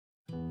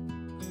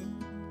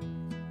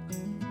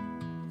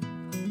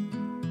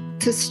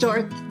To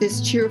start this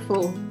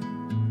cheerful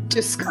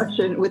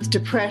discussion with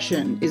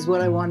depression is what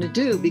I want to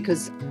do,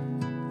 because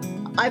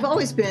I've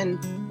always been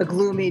a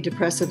gloomy,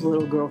 depressive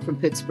little girl from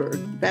Pittsburgh.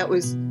 That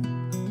was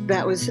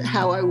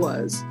how I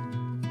was.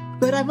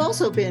 But I've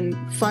also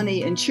been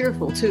funny and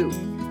cheerful too.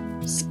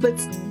 But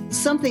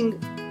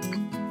something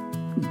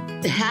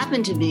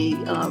happened to me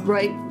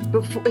right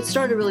before. It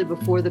started really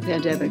before the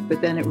pandemic,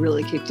 but then it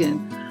really kicked in.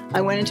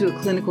 I went into a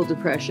clinical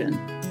depression.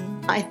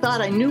 I thought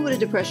I knew what a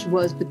depression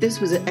was, but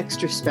this was an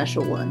extra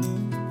special one.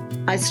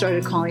 I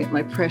started calling it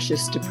my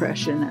precious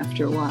depression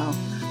after a while.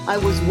 I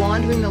was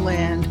wandering the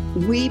land,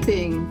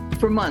 weeping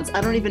for months. I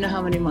don't even know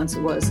how many months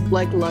it was,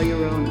 like La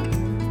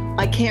Llorona.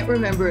 I can't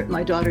remember it.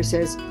 My daughter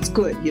says, it's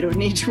good. You don't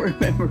need to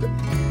remember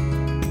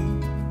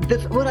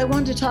it. What I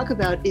wanted to talk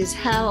about is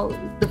how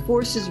the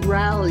forces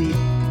rallied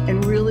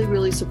and really,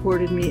 really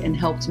supported me and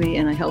helped me,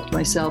 and I helped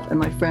myself, and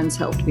my friends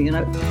helped me. And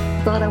I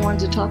thought I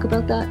wanted to talk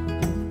about that.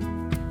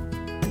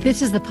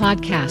 This is the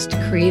podcast,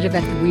 Creative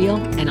at the Wheel,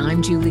 and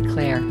I'm Julie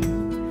Claire.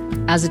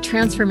 As a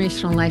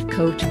transformational life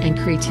coach and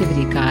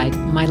creativity guide,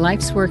 my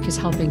life's work is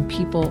helping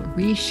people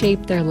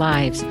reshape their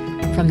lives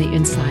from the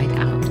inside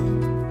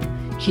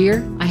out.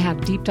 Here, I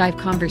have deep dive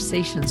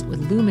conversations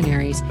with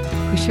luminaries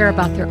who share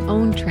about their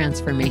own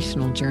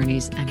transformational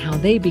journeys and how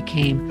they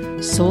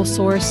became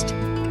soul-sourced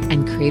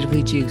and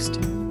creatively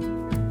juiced.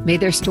 May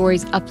their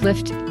stories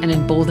uplift and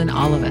embolden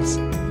all of us.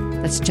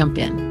 Let's jump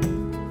in.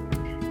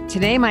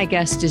 Today, my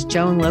guest is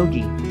Joan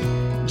Logie.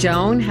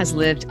 Joan has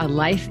lived a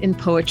life in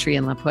poetry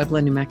in La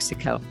Puebla, New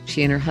Mexico.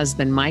 She and her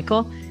husband,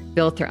 Michael,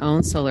 built their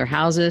own solar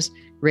houses,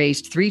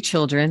 raised 3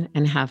 children,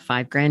 and have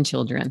 5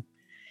 grandchildren.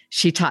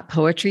 She taught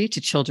poetry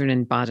to children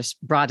in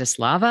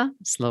Bratislava,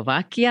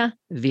 Slovakia,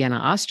 Vienna,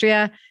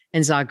 Austria,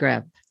 and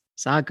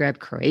Zagreb,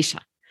 Croatia.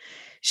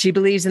 She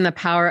believes in the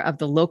power of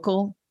the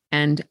local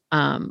and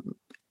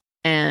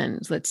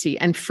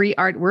free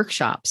art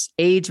workshops,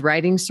 AIDS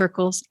writing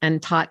circles,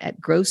 and taught at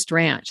Gross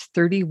Ranch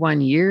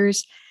 31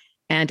 years,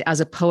 and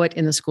as a poet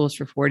in the schools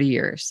for 40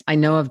 years. I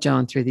know of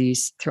Joan through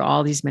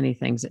all these many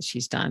things that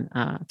she's done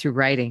through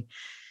writing.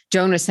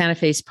 Joan was Santa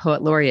Fe's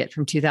Poet Laureate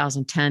from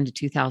 2010 to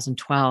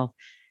 2012.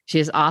 She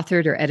has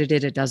authored or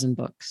edited a dozen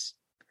books.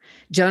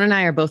 Joan and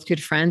I are both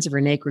good friends of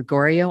Renee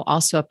Gregorio,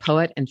 also a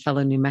poet and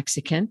fellow New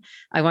Mexican.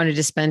 I wanted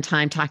to spend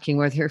time talking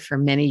with her for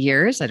many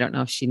years. I don't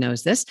know if she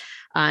knows this.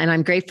 And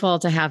I'm grateful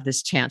to have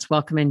this chance.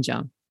 Welcome in,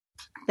 Joan.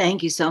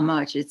 Thank you so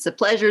much. It's a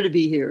pleasure to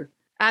be here.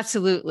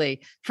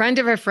 Absolutely. Friend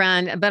of a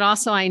friend, but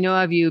also I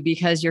know of you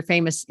because you're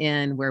famous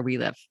in where we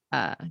live,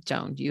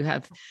 Joan. You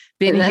have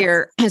been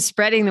here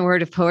spreading the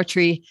word of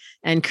poetry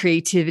and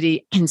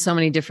creativity in so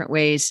many different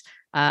ways.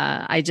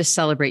 I just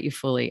celebrate you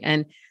fully.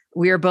 And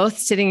we are both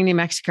sitting in New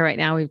Mexico right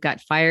now. We've got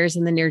fires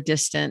in the near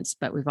distance,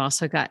 but we've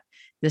also got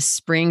this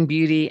spring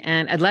beauty.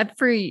 And I'd love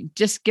for you,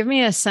 just give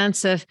me a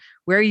sense of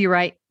where you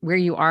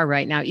are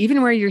right now,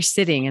 even where you're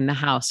sitting in the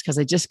house, because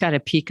I just got a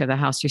peek of the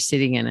house you're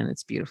sitting in and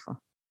it's beautiful.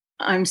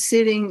 I'm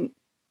sitting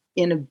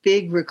in a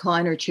big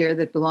recliner chair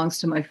that belongs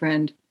to my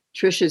friend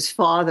Trisha's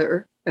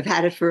father. I've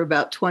had it for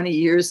about 20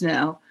 years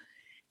now.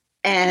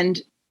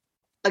 And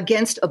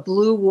against a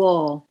blue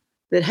wall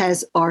that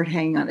has art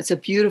hanging on it. It's a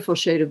beautiful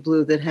shade of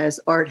blue that has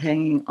art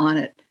hanging on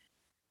it.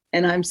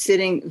 And I'm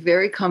sitting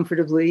very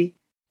comfortably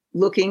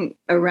looking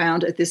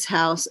around at this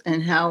house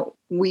and how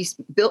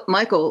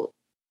Michael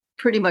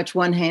pretty much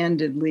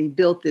one-handedly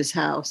built this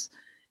house.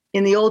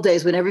 In the old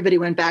days, when everybody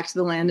went back to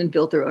the land and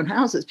built their own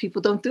houses,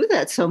 people don't do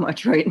that so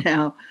much right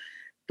now.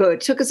 But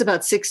it took us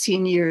about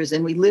 16 years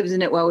and we lived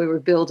in it while we were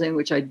building,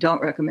 which I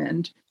don't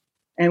recommend.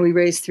 And we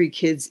raised 3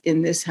 kids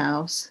in this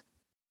house.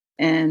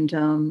 And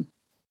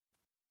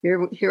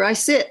here I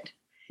sit.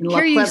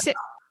 Here you sit.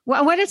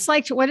 What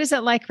is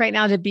it like right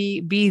now to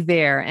be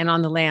there and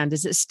on the land?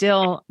 Is it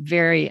still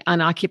very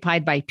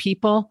unoccupied by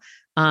people?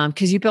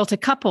 Because you built a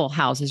couple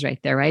houses right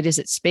there, right? Is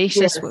it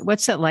spacious? Yes.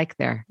 What's it like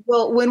there?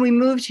 Well, when we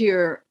moved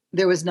here,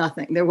 there was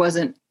nothing. There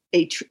wasn't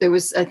there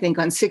was, I think,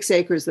 on 6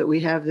 acres that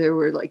we have, there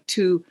were like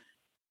 2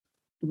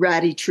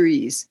 ratty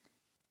trees.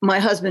 My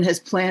husband has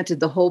planted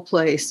the whole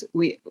place.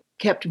 We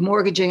kept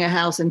mortgaging a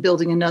house and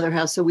building another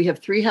house. So we have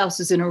 3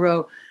 houses in a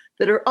row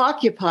that are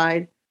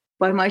occupied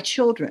by my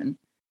children.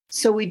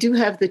 So we do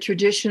have the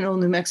traditional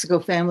New Mexico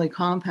family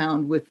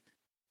compound with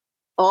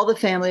all the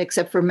family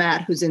except for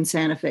Matt, who's in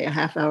Santa Fe, a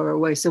half hour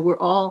away. So we're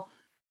all,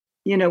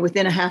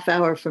 within a half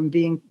hour from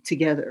being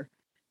together.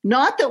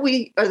 Not that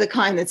we are the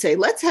kind that say,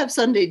 let's have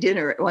Sunday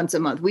dinner once a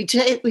month. We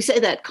say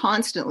that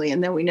constantly,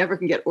 and then we never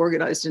can get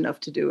organized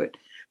enough to do it.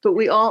 But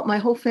my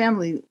whole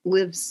family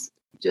lives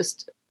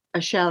just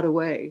a shout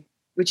away,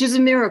 which is a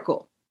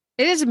miracle.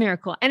 It is a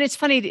miracle. And it's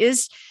funny,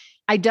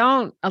 I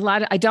don't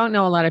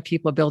know a lot of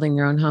people building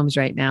their own homes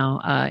right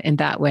now in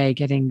that way,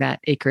 getting that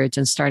acreage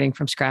and starting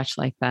from scratch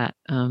like that.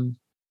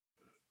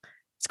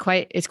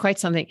 It's quite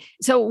something.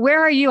 So where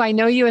are you? I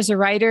know you as a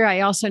writer. I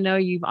also know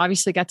you've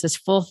obviously got this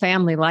full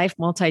family life,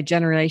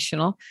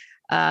 multi-generational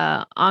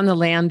on the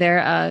land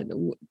there.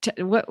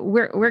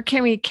 Where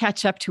can we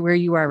catch up to where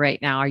you are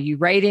right now? Are you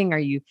writing? Are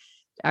you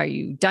are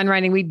you done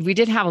writing? We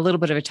did have a little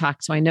bit of a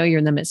talk, so I know you're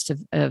in the midst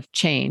of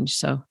change.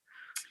 So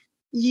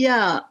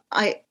yeah,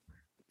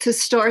 to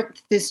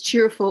start this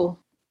cheerful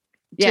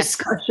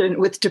discussion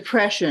with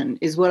depression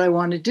is what I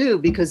want to do,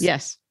 because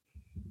yes,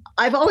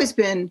 I've always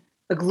been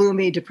a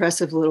gloomy,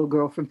 depressive little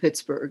girl from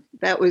Pittsburgh.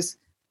 That was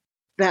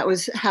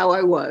how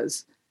I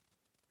was.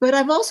 But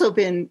I've also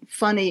been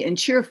funny and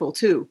cheerful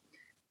too.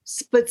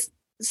 But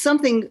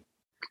something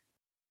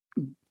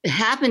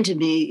happened to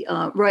me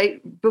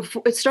right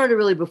before. It started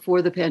really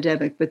before the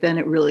pandemic, but then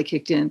it really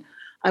kicked in.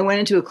 I went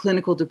into a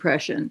clinical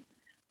depression.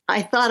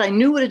 I thought I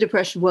knew what a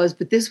depression was,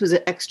 but this was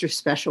an extra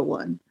special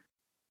one.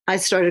 I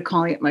started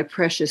calling it my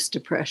precious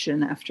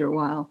depression after a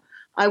while.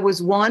 I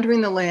was wandering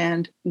the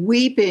land,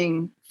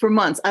 weeping for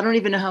months. I don't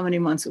even know how many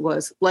months it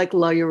was, like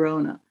La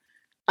Llorona.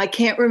 I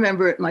can't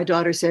remember it. My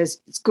daughter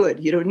says, it's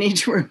good. You don't need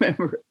to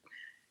remember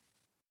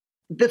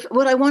it.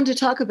 What I wanted to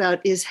talk about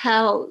is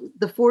how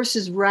the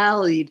forces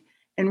rallied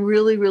and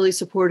really, really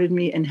supported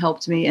me and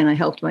helped me. And I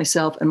helped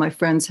myself and my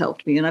friends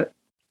helped me. And I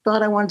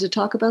thought I wanted to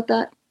talk about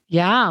that.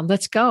 Yeah,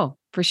 let's go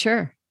for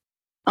sure.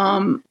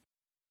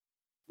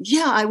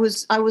 Yeah, I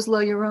was La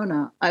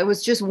Llorona. I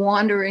was just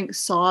wandering,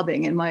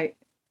 sobbing. And my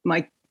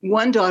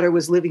one daughter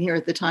was living here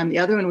at the time. The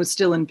other one was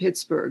still in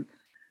Pittsburgh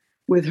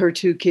with her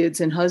 2 kids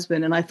and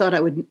husband. And I thought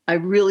I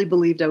really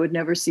believed I would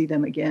never see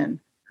them again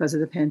because of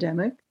the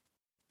pandemic.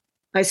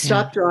 I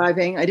stopped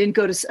driving. I didn't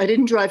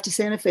drive to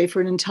Santa Fe for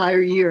an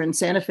entire year. And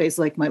Santa Fe is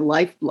like my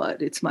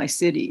lifeblood. It's my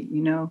city,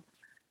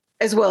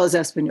 as well as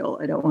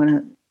Espanola. I don't want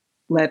to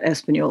let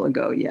Espanola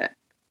go yet.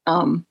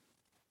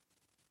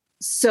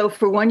 So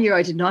for 1 year,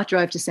 I did not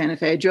drive to Santa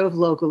Fe. I drove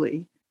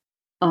locally.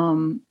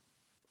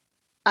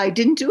 I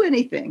didn't do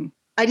anything.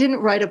 I didn't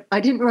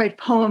write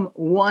poem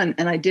 1,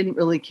 and I didn't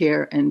really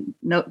care. And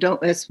no,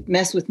 don't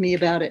mess with me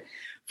about it.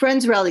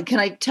 Friends rallied. Can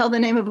I tell the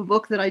name of a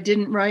book that I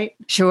didn't write?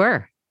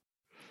 Sure.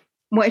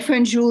 My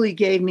friend Julie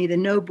gave me the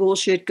No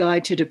Bullshit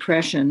Guide to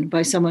Depression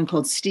by someone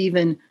called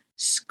Stephen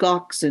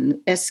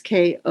Skoczen,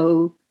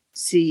 Skoczen,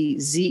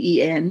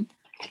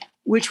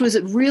 which was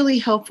a really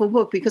helpful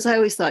book because I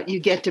always thought you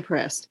get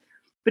depressed,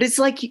 but it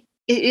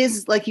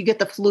is like you get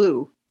the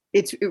flu.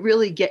 It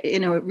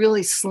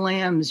really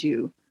slams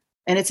you.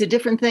 And it's a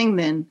different thing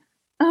than,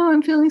 oh,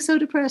 I'm feeling so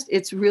depressed.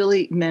 It's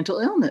really mental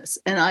illness.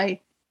 And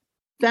I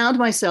found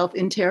myself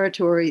in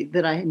territory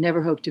that I had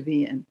never hoped to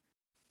be in.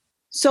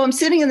 So I'm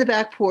sitting in the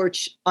back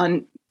porch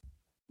on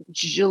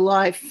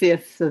July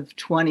 5th of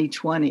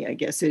 2020, I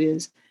guess it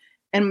is.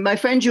 And my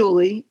friend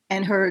Julie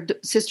and her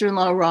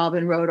sister-in-law,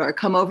 Robin Rodar,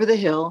 come over the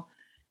hill.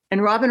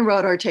 And Robin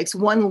Rodar takes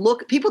one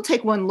look. People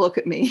take one look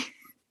at me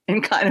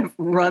and kind of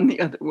run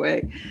the other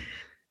way.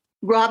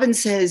 Robin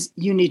says,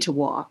 you need to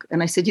walk.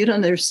 And I said, you don't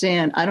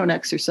understand. I don't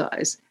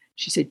exercise.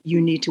 She said,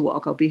 you need to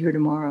walk. I'll be here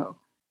tomorrow.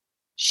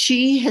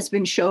 She has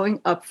been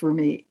showing up for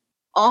me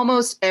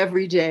almost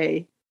every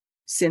day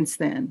since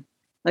then.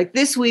 Like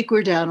this week,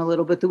 we're down a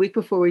little, but the week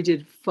before we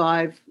did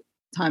 5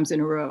 times in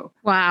a row.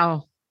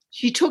 Wow.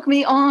 She took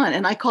me on,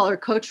 and I call her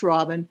Coach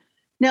Robin.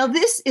 Now,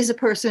 this is a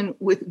person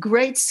with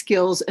great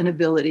skills and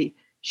ability.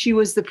 She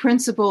was the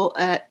principal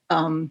at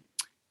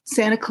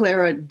Santa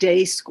Clara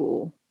Day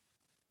School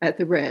at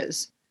the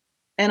Res.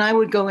 And I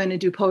would go in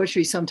and do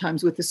poetry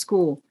sometimes with the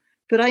school.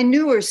 But I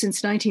knew her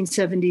since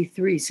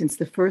 1973, since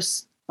the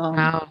first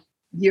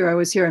year I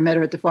was here. I met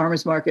her at the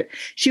farmer's market.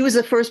 She was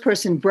the first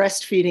person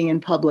breastfeeding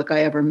in public I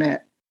ever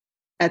met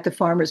at the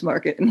farmer's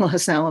market in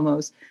Los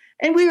Alamos.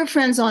 And we were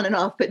friends on and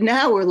off, but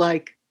now we're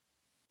like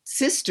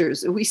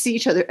sisters. We see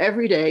each other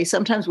every day.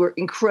 Sometimes we're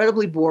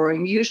incredibly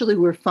boring. Usually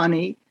we're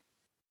funny.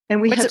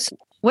 And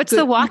what's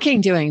the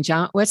walking doing,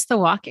 John? What's the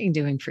walking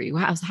doing for you?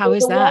 How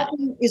is that?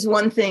 Walking is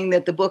one thing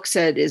that the book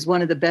said is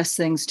one of the best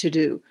things to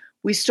do.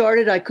 We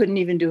started, I couldn't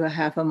even do a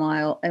half a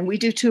mile, and we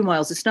do 2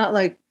 miles.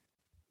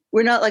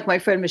 We're not like my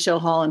friend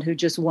Michelle Holland, who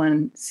just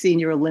won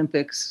Senior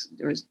Olympics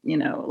or,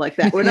 like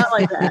that. We're not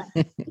like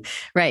that.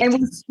 Right.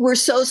 And we're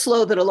so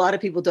slow that a lot of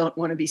people don't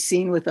want to be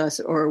seen with us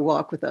or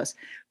walk with us.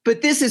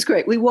 But this is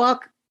great. We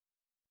walk.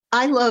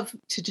 I love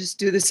to just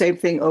do the same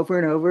thing over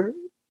and over.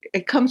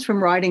 It comes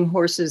from riding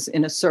horses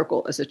in a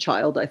circle as a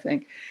child, I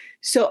think.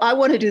 So I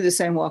want to do the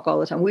same walk all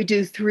the time. We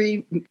do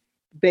 3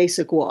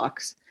 basic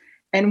walks.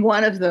 And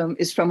one of them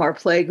is from our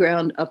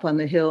playground up on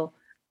the hill,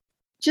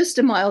 just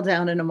a mile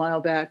down and a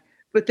mile back.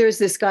 But there's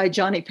this guy,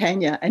 Johnny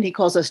Pena, and he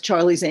calls us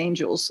Charlie's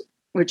Angels,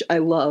 which I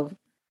love.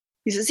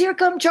 He says, here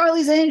come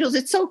Charlie's Angels.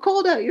 It's so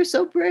cold out. You're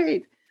so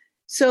brave.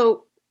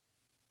 So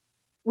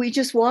we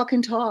just walk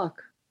and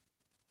talk.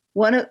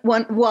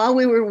 While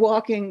we were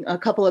walking, a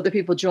couple other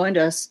people joined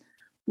us.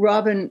 We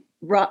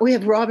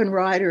have Robin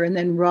Ryder and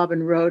then Robin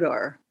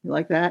Rodar. You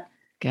like that?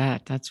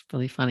 God, that's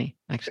really funny,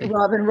 actually.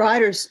 Robin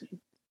Ryder's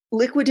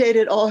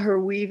liquidated all her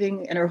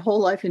weaving and her whole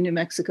life in New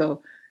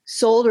Mexico,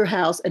 sold her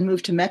house and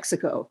moved to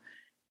Mexico.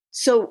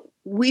 So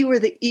we were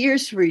the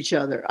ears for each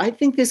other. I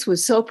think this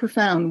was so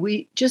profound.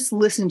 We just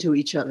listened to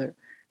each other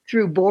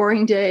through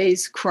boring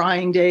days,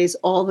 crying days,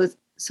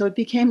 so it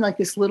became like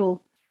this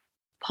little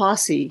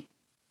posse.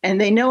 And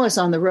they know us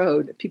on the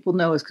road. People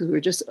know us because we're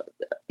just,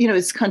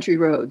 it's country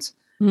roads.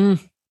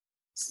 Mm.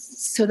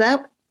 So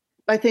that,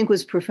 I think,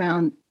 was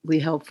profoundly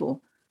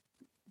helpful.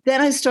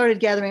 Then I started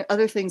gathering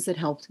other things that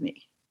helped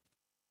me.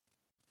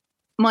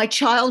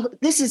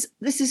 This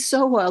is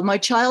so wild. My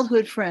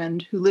childhood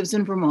friend who lives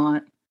in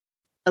Vermont,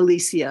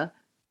 Alicia,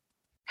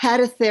 had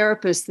a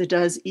therapist that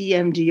does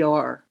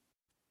EMDR.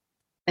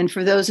 And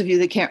for those of you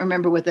that can't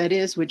remember what that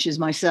is, which is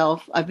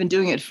myself, I've been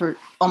doing it for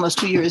almost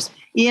 2 years.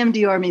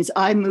 EMDR means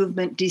eye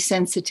movement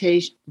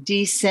desensitization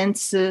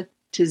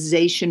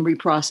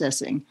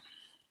reprocessing.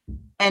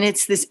 And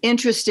it's this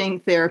interesting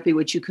therapy,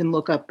 which you can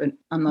look up. And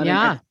I'm not an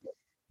expert.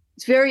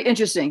 It's very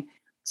interesting.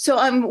 So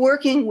I'm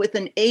working with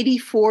an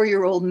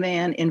 84-year-old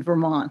man in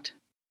Vermont,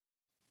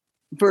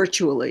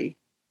 virtually.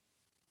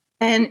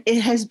 And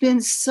it has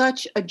been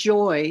such a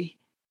joy.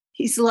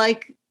 He's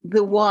like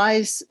the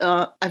wise,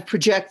 I've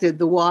projected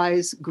the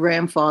wise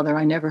grandfather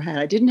I never had.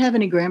 I didn't have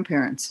any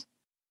grandparents,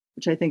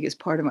 which I think is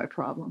part of my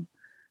problem.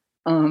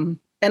 And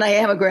I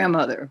am a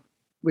grandmother,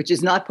 which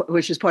is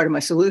part of my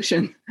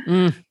solution.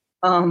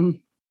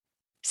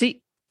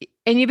 See,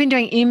 and you've been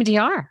doing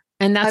EMDR,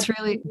 and that's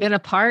really been a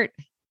part.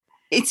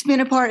 It's been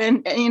a part,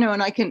 and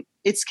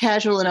it's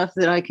casual enough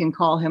that I can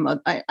call him.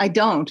 I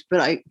don't, but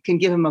I can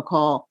give him a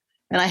call.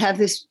 And I have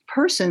this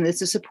person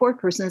that's a support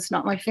person. It's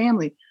not my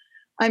family.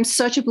 I'm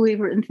such a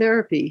believer in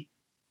therapy.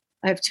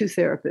 I have 2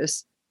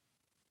 therapists.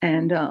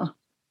 And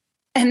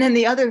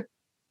then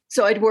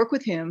so I'd work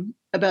with him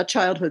about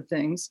childhood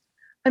things.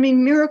 I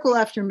mean, miracle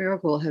after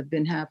miracle have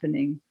been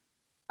happening.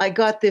 I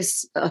got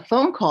this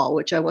phone call,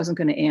 which I wasn't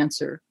going to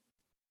answer.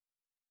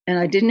 And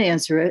I didn't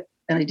answer it.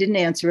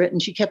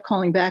 And she kept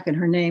calling back, and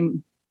her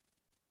name,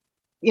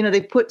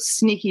 they put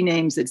sneaky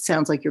names that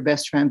sounds like your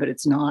best friend, but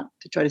it's not,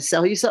 to try to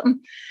sell you something.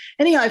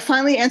 Anyhow, I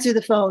finally answered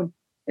the phone,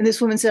 and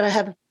this woman said, "I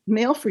have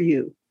mail for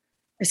you."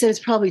 I said, "It's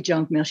probably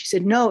junk mail." She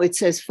said, "No, it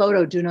says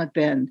photo, do not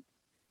bend."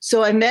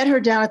 So I met her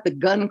down at the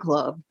gun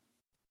club,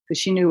 because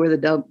she knew where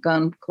the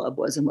gun club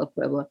was in La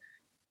Puebla,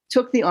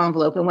 took the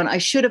envelope. And when I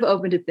should have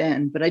opened it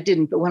then, but I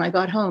didn't. But when I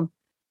got home,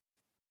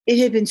 it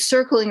had been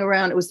circling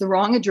around. It was the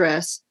wrong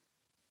address.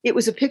 It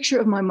was a picture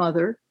of my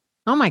mother.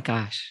 Oh my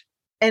gosh.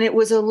 And it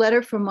was a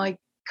letter from my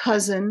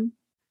cousin,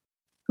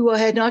 who I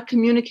had not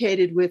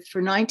communicated with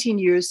for 19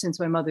 years since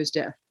my mother's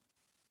death.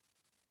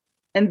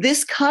 And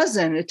this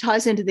cousin, it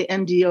ties into the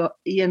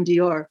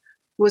EMDR,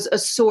 was a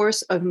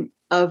source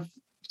of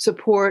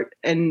support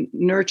and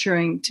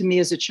nurturing to me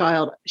as a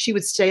child. She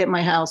would stay at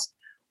my house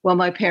while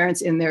my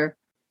parents, in their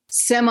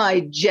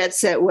semi-jet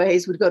set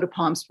ways, would go to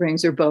Palm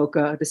Springs or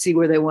Boca to see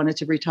where they wanted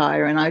to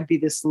retire. And I'd be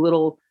this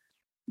little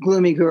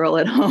gloomy girl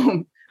at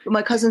home. But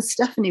my cousin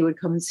Stephanie would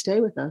come and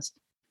stay with us.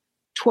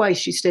 Twice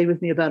she stayed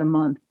with me about a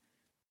month.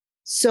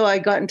 So I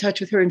got in touch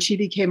with her, and she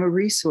became a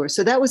resource.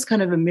 So that was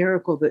kind of a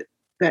miracle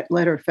that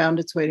letter found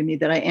its way to me,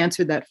 that I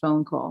answered that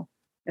phone call.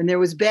 And there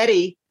was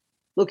Betty,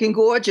 looking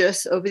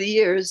gorgeous over the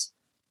years.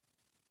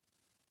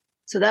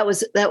 So that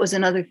was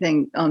another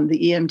thing on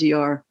the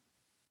EMDR.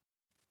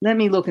 Let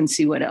me look and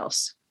see what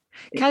else.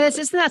 God,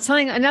 isn't that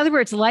something? In other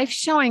words, life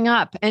showing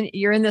up, and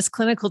you're in this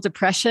clinical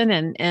depression,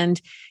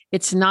 and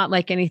it's not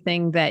like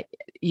anything that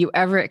you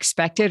ever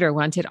expected or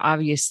wanted,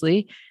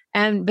 obviously.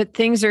 But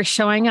things are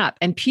showing up,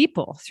 and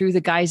people, through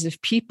the guise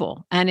of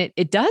people. And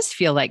it does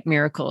feel like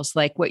miracles,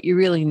 like what you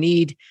really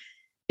need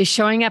is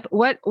showing up.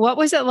 What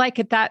was it like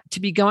to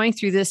be going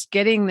through this,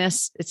 getting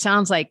this? It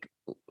sounds like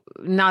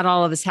not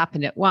all of this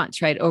happened at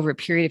once, right? Over a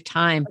period of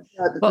time.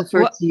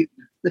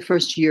 The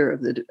first year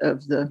of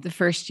the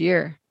first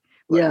year.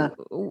 Yeah.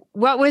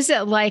 What was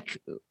it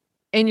like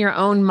in your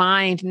own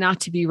mind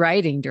not to be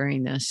writing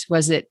during this?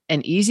 Was it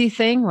an easy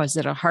thing? Was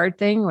it a hard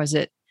thing? Was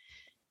it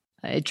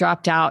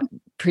dropped out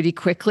pretty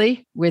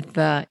quickly with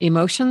the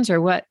emotions,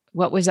 or what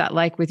was that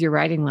like with your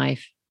writing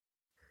life?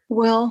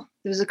 Well,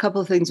 there's a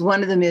couple of things.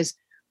 One of them is,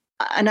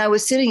 and I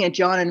was sitting at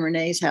John and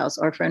Renee's house,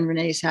 our friend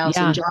Renee's house.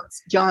 Yeah. And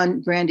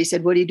John Grandy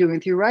said, "What are you doing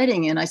with your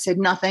writing?" And I said,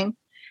 "Nothing."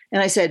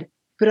 And I said,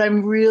 "But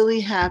I'm really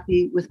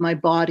happy with my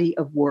body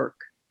of work."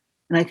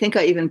 And I think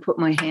I even put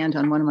my hand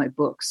on one of my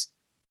books.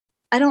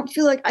 I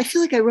feel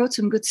like I wrote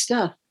some good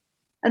stuff.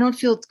 I don't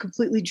feel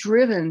completely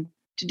driven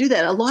to do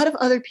that. A lot of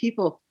other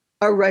people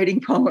are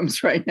writing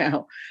poems right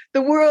now.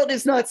 The world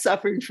is not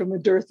suffering from a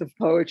dearth of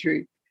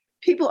poetry.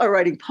 People are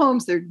writing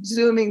poems. They're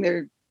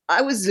Zooming.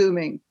 I was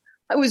Zooming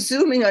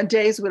on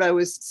days when I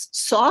was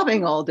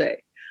sobbing all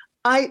day.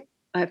 I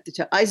have to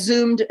tell, I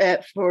Zoomed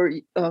for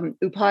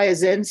Upaya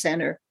Zen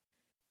Center,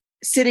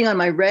 sitting on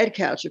my red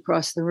couch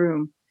across the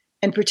room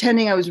and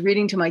pretending I was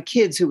reading to my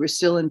kids who were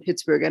still in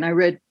Pittsburgh. And I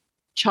read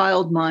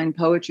child mind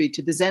poetry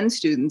to the Zen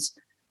students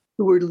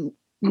who were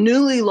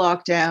newly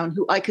locked down,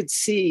 who I could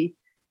see,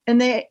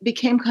 and they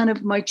became kind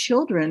of my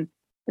children.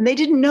 And they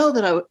didn't know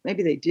that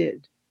maybe they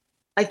did.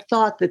 I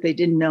thought that they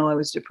didn't know I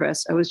was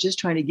depressed. I was just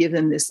trying to give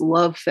them this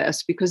love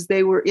fest because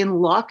they were in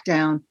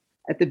lockdown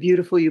at the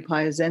beautiful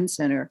Upaya Zen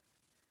Center.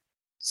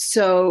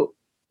 So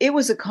it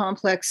was a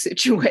complex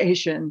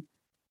situation.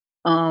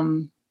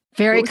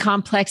 Very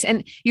complex.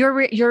 And you're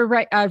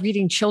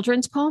reading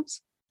children's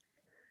poems?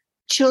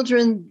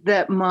 Children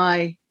that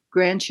my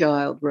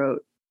grandchild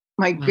wrote.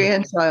 My Wow.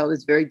 grandchild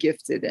is very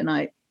gifted, and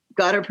I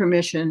got her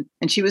permission,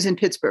 and she was in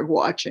Pittsburgh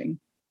watching.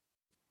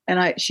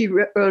 And she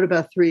wrote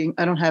about 3,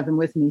 I don't have them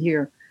with me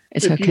here.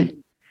 It's okay.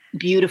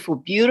 Beautiful,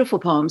 beautiful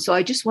poems. So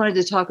I just wanted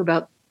to talk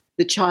about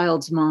the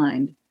child's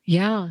mind.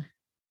 Yeah.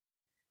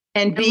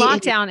 And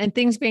lockdown and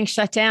things being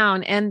shut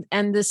down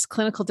and this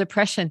clinical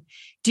depression.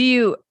 Do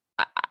you,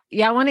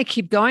 I want to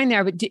keep going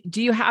there, but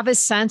do you have a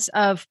sense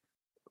of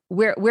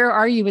where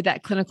are you with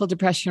that clinical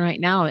depression right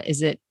now?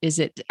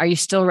 Are you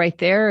still right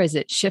there? Is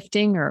it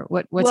shifting or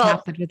what's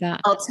happened with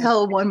that? I'll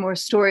tell one more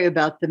story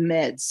about the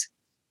meds.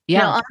 Yeah.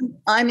 Now,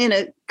 I'm in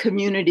a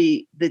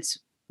community that's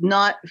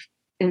not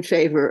in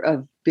favor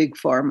of big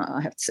pharma.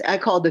 I have to say, I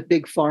called it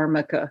big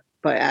pharmaca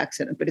by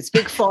accident, but it's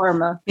big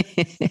pharma.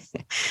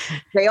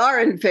 They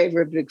are in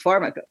favor of big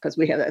pharmaca because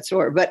we have that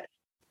store. But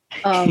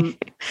I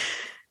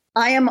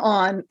am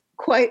on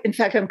in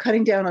fact, I'm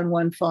cutting down on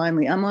one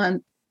finally. I'm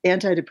on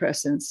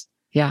antidepressants.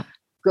 Yeah.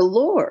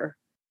 Galore.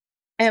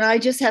 And I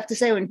just have to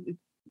say, when,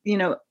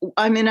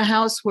 I'm in a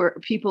house where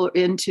people are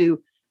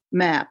into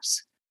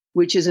MAPS,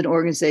 which is an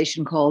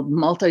organization called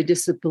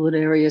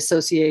Multidisciplinary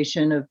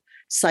Association of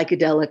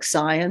Psychedelic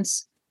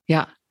Science.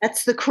 Yeah.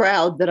 That's the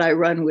crowd that I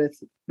run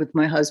with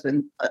my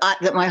husband,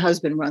 that my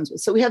husband runs with.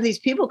 So we have these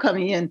people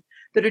coming in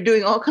that are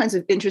doing all kinds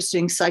of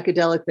interesting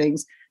psychedelic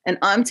things. And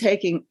I'm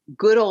taking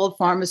good old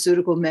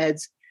pharmaceutical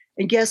meds.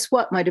 And guess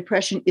what? My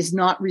depression is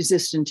not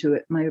resistant to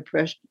it. My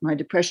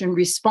depression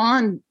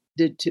responded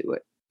to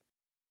it,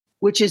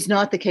 which is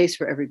not the case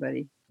for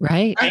everybody.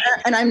 Right.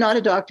 And I'm not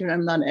a doctor and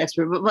I'm not an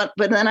expert, but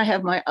then I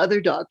have my other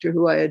doctor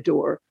who I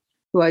adore,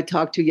 who I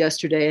talked to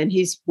yesterday, and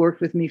he's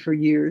worked with me for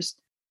years.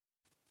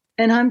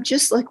 And I'm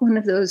just like one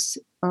of those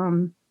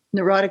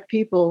neurotic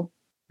people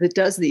that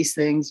does these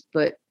things.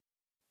 But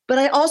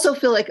I also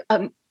feel like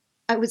I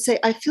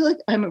feel like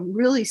I'm a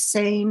really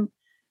sane,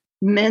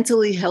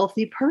 mentally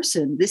healthy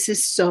person. This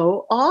is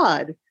so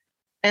odd.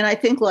 And I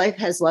think life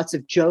has lots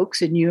of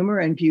jokes and humor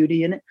and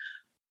beauty in it.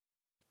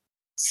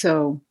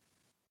 So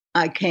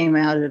I came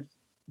out of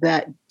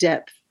that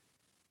depth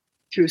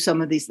through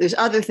some of these. There's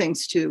other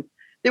things too.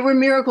 There were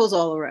miracles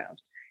all around.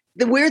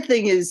 The weird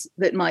thing is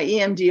that my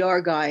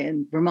EMDR guy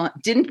in Vermont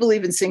didn't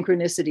believe in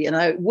synchronicity, and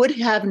I would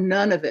have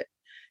none of it.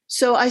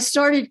 So I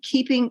started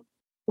keeping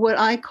what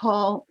I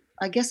call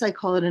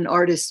it an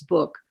artist's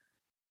book.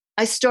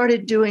 I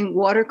started doing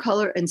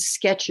watercolor and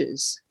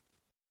sketches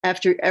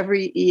after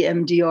every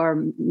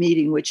EMDR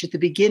meeting, which at the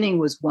beginning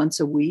was once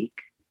a week.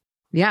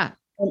 Yeah.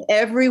 And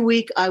every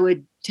week I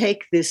would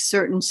take this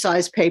certain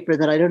size paper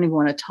that I don't even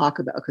want to talk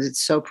about because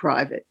it's so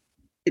private.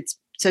 It's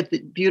such a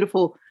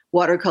beautiful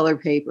watercolor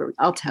paper.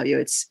 I'll tell you,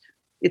 it's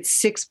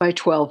 6 by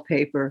 12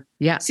 paper.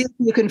 Yeah. See if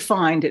you can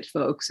find it,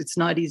 folks. It's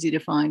not easy to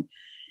find.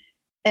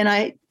 And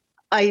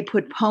I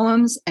put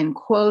poems and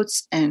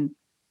quotes and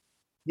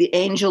the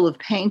angel of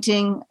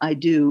painting. I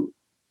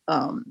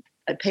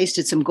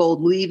pasted some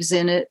gold leaves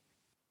in it.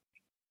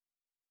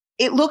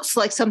 It looks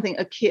like something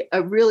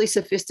a really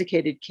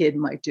sophisticated kid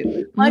might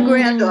do. My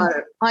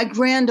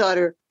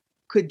granddaughter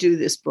could do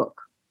this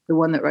book, the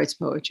one that writes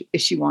poetry,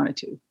 if she wanted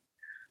to.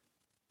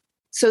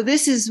 So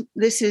this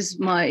is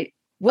my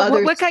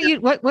what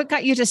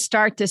got you to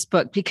start this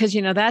book? Because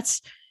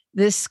that's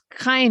this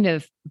kind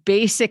of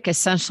basic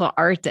essential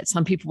art that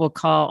some people will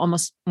call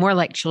almost more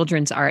like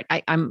children's art.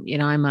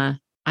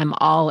 I'm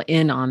all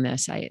in on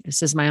this.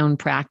 This is my own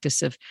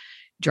practice of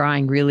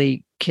drawing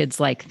really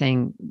kids-like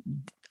thing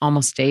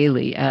almost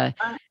daily. How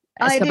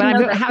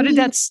did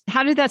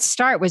that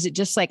start? Was it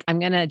just like, I'm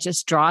going to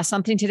just draw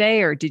something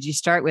today? Or did you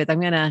start with,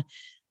 I'm going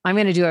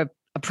to do a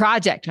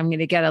project. I'm going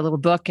to get a little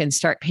book and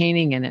start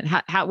painting in it.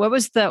 What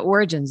was the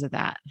origins of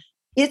that?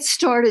 It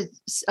started,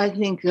 I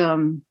think,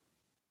 in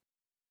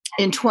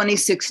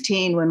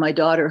 2016 when my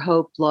daughter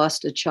Hope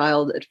lost a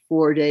child at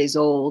 4 days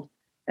old.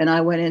 And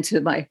I went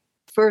into my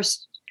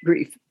first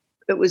grief.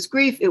 It was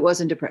grief. It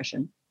wasn't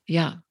depression.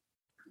 Yeah.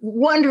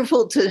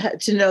 Wonderful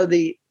to know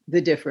the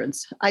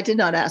difference. I did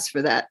not ask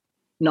for that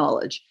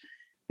knowledge,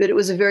 but it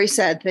was a very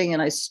sad thing.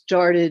 And I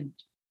started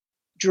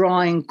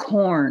drawing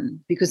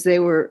corn because they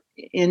were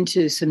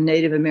into some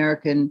Native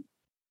American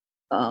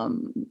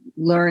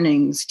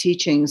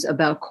teachings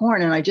about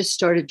corn. And I just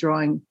started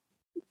drawing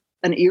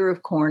an ear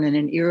of corn and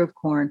an ear of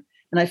corn.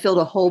 And I filled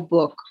a whole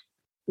book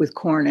with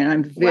corn.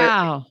 And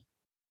wow.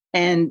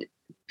 And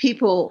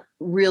people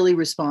really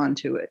respond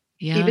to it.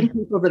 Yeah. Even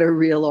people that are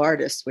real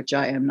artists, which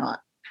I am not.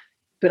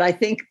 But I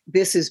think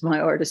this is my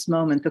artist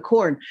moment, the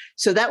corn.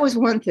 So that was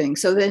one thing.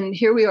 So then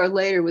here we are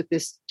later with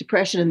this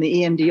depression and the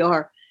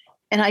EMDR.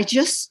 And I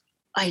just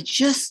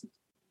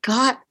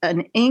got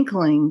an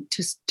inkling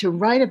to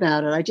write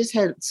about it. I just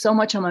had so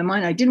much on my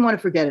mind. I didn't want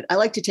to forget it. I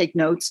like to take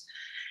notes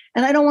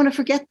and I don't want to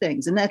forget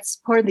things. And that's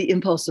part of the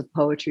impulse of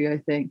poetry, I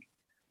think.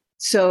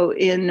 So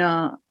in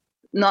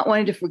not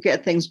wanting to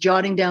forget things,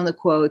 jotting down the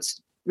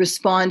quotes,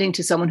 responding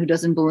to someone who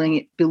doesn't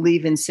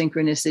believe in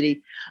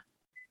synchronicity.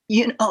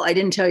 I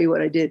didn't tell you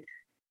what I did.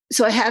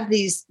 So I have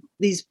these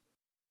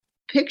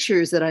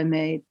pictures that I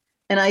made,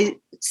 and I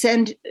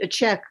send a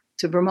check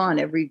to Vermont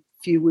every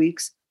few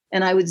weeks,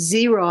 and I would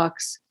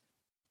Xerox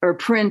or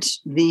print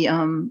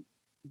the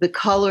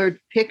colored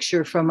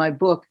picture from my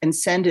book and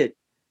send it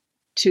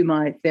to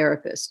my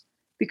therapist.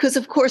 Because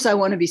of course I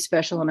want to be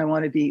special and I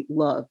want to be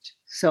loved.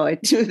 So I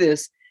do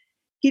this.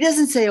 He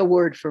doesn't say a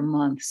word for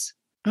months.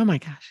 Oh my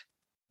gosh.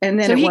 And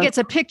then so he gets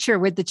a picture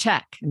with the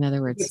check, in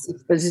other words.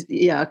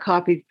 Yeah, a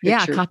copied picture.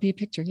 Yeah, a copy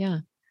picture, yeah.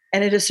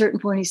 And at a certain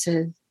point he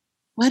says,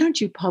 why don't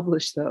you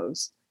publish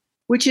those?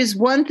 Which is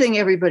one thing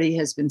everybody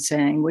has been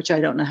saying, which I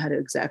don't know how to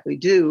exactly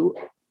do.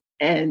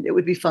 And it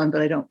would be fun,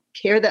 but I don't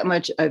care that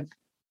much. I've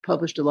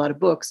published a lot of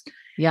books.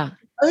 Yeah.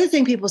 Other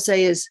thing people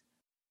say is,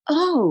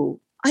 oh,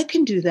 I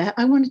can do that.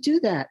 I want to do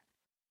that.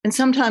 And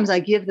sometimes I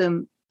give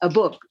them a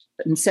book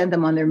and send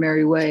them on their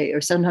merry way.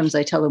 Or sometimes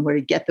I tell them where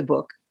to get the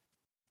book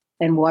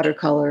and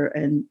watercolor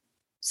and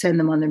send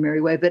them on their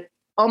merry way. But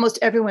almost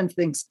everyone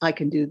thinks I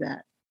can do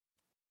that.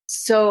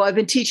 So I've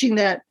been teaching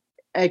that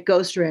at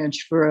Ghost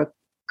Ranch for a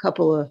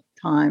couple of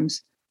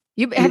times.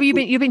 You've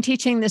been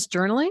teaching this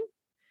journaling?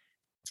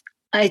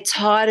 I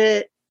taught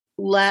it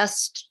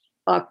last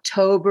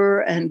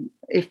October, and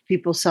if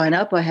people sign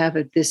up, I have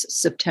it this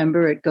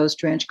September at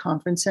Ghost Ranch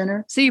Conference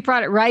Center. So you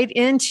brought it right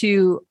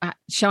into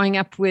showing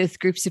up with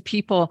groups of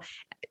people.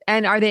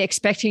 And are they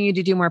expecting you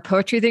to do more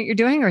poetry than you're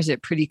doing, or is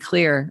it pretty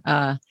clear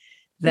that?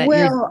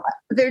 Well,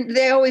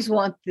 they always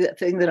want the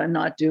thing that I'm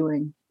not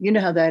doing. You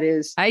know how that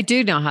is. I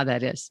do know how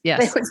that is.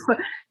 Yes,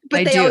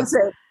 they always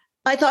say,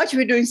 "I thought you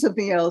were doing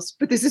something else,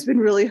 but this has been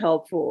really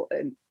helpful."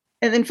 And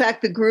in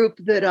fact, the group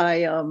that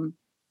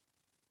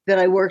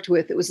I worked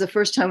with, it was the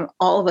first time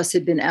all of us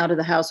had been out of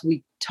the house.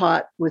 I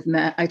taught with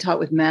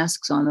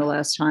masks on the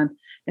last time.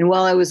 And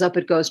while I was up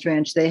at Ghost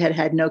Ranch, they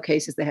had no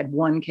cases. They had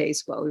one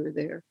case while we were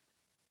there.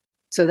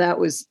 So that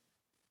was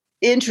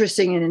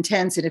interesting and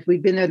intense. And if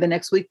we'd been there the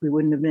next week, we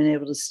wouldn't have been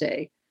able to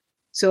stay.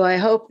 So I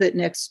hope that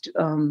next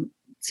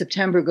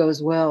September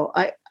goes well.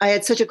 I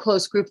had such a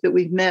close group that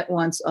we've met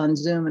once on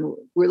Zoom and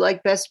we're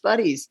like best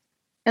buddies.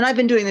 And I've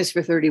been doing this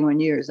for 31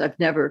 years. I've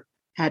never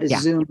had a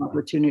Zoom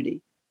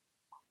opportunity.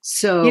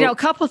 So, a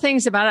couple of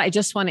things about it I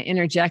just want to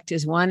interject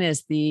is one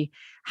is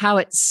how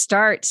it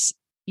starts,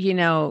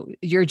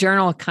 your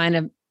journal kind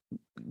of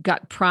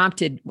got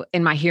prompted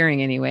in my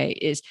hearing anyway,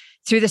 is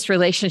through this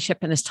relationship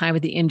and this time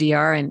with the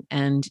EMDR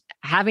and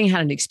having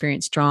had an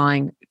experience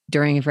drawing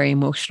during a very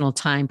emotional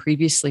time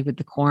previously with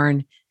the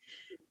corn,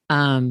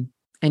 and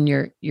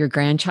your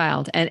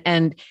grandchild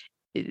and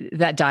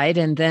that died,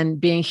 and then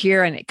being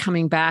here and it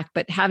coming back,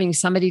 but having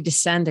somebody to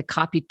send a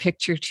copied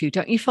picture to,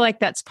 don't you feel like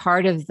that's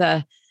part of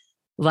the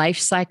life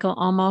cycle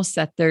almost,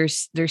 that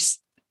there's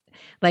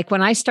like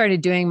when I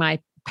started doing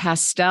my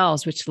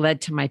pastels, which led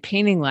to my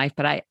painting life,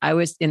 but I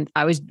was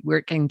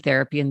working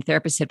therapy and the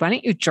therapist said, why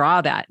don't you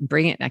draw that and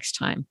bring it next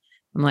time?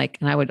 I'm like,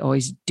 and I would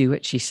always do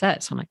what she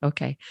said. So I'm like,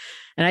 okay.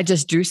 And I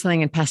just drew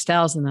something in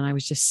pastels and then I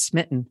was just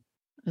smitten.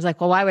 I was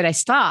like, well, why would I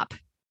stop?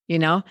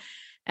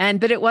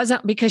 But it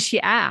wasn't because she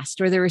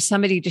asked or there was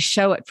somebody to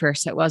show it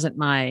first. It wasn't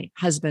my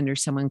husband or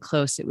someone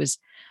close. It was,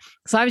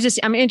 so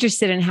I'm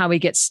interested in how we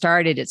get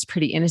started. It's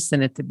pretty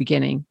innocent at the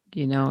beginning,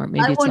 or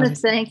maybe I want to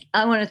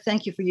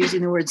thank you for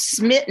using the word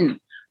smitten.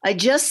 I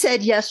just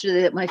said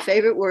yesterday that my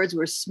favorite words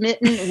were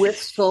smitten,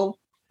 wistful,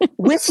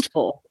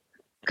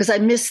 because I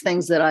miss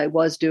things that I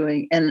was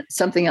doing and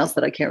something else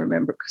that I can't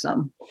remember because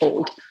I'm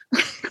old.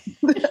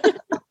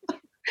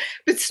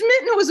 But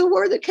smitten was a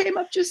word that came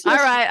up just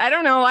yesterday. All right. I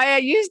don't know why I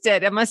used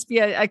it. It must be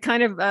a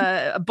kind of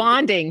a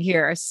bonding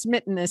here, a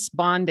smittenness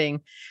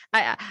bonding.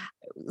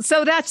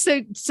 So that's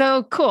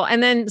so cool.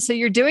 And then, so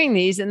you're doing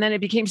these and then it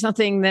became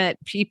something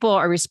that people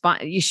are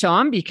you show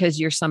them because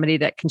you're somebody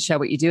that can show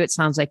what you do. It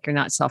sounds like you're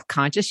not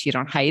self-conscious. You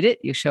don't hide it.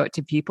 You show it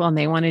to people and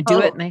they want to do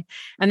it.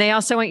 And they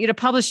also want you to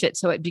publish it.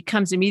 So it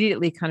becomes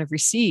immediately kind of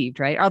received,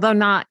 right? Although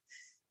not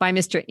by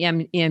Mr.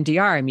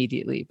 EMDR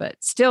immediately, but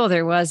still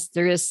there is,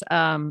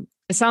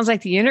 it sounds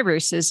like the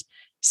universe is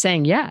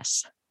saying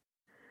yes.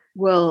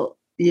 Well,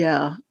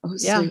 yeah.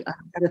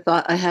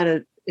 I had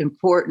an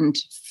important,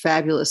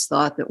 fabulous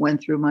thought that went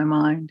through my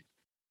mind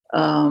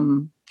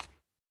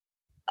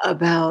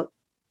about,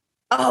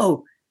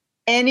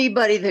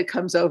 anybody that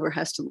comes over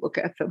has to look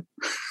at them.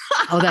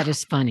 Oh, that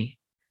is funny.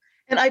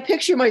 And I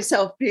picture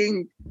myself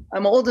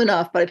I'm old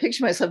enough, but I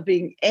picture myself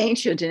being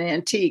ancient and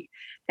antique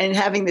and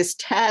having this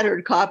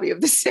tattered copy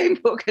of the same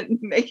book and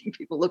making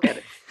people look at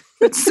it.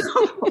 But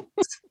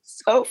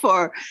so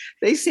far,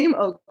 they seem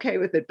okay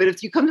with it. But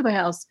if you come to my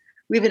house,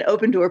 we have an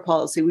open door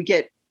policy. We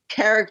get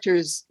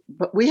characters,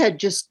 but we had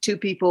just 2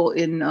 people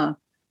in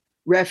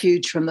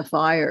refuge from the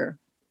fire.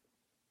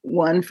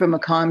 One from a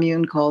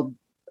commune called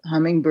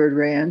Hummingbird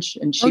Ranch,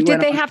 and she. Did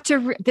they have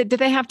to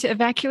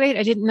evacuate?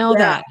 I didn't know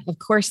that. Of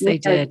course they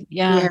did.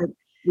 Yeah,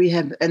 we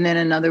have, and then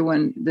another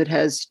one that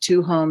has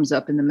 2 homes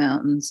up in the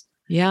mountains.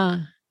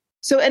 Yeah.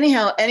 So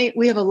anyhow,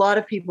 we have a lot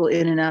of people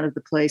in and out of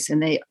the place,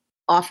 and they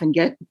often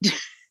get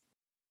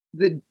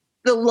the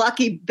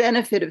lucky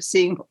benefit of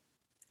seeing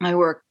my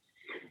work.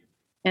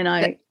 And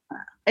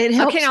it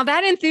helps. Okay, now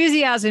that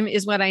enthusiasm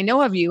is what I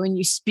know of you when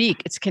you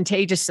speak. It's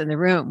contagious in the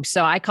room.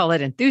 So I call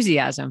it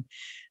enthusiasm.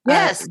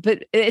 Yes.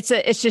 But it's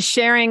just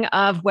sharing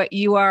of what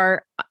you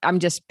are. I'm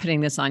just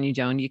putting this on you,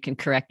 Joan. You can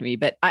correct me,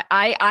 but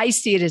I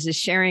see it as a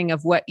sharing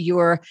of what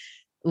you're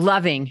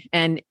loving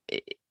and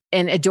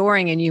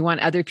adoring, and you want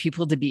other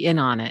people to be in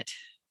on it.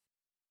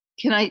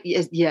 Can I?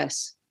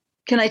 Yes.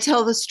 Can I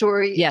tell the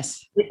story?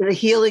 Yes. The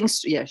healing.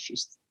 Yes.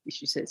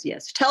 She says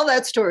yes. Tell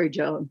that story,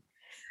 Joan.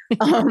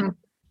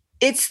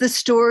 It's the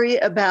story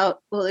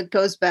about. Well, it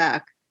goes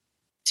back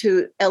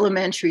to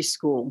elementary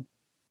school.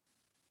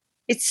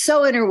 It's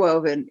so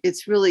interwoven.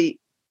 It's really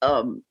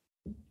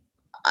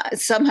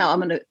somehow I'm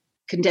going to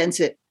condense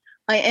it.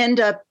 I end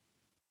up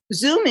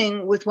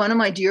Zooming with one of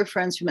my dear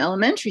friends from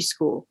elementary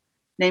school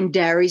named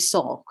Dari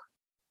Salk.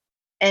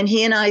 And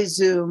he and I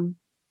Zoom,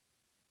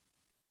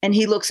 and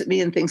he looks at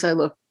me and thinks I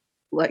look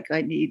like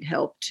I need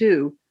help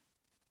too.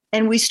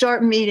 And we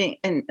start meeting,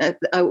 and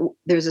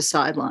there's a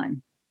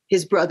sideline.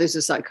 His brother's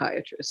a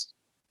psychiatrist.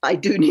 I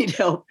do need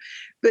help,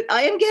 but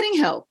I am getting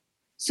help.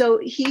 So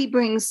he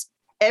brings,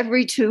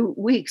 every 2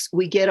 weeks,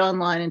 we get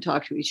online and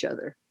talk to each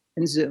other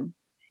and Zoom.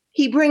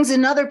 He brings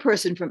another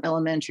person from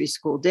elementary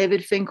school,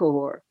 David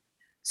Finkelhor.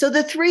 So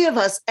the three of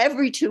us,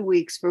 every 2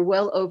 weeks for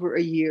well over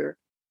a year,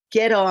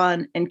 get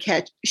on and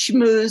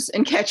schmooze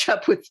and catch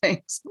up with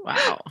things.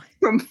 Wow.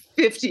 From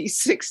 50,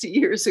 60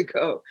 years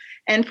ago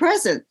and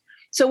present.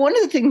 So one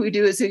of the things we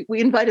do is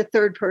we invite a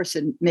third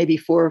person, maybe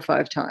 4 or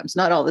 5 times,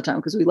 not all the time,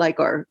 because we like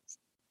our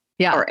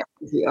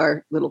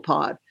little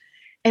pod.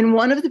 And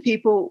one of the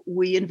people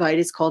we invite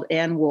is called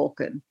Ann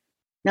Wolkin.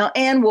 Now,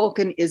 Ann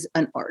Wolkin is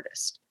an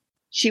artist.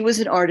 She was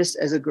an artist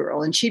as a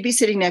girl, and she'd be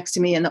sitting next to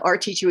me, and the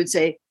art teacher would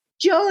say,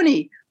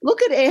 Joni,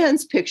 look at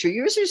Ann's picture.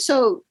 Yours are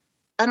so,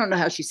 I don't know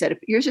how she said it,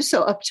 but yours are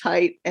so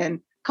uptight and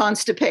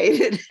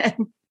constipated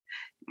and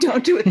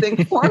don't do a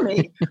thing for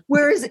me.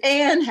 Whereas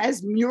Ann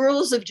has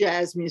murals of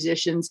jazz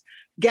musicians,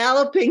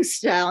 galloping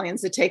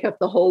stallions that take up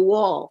the whole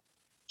wall.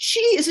 She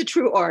is a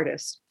true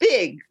artist,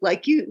 big,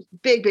 like you,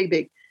 big, big,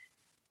 big.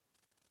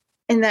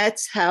 And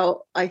that's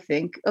how I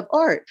think of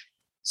art.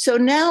 So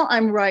now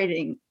I'm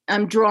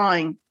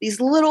drawing these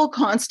little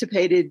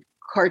constipated,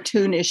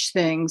 cartoonish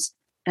things,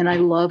 and I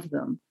love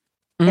them.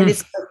 And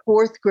it's the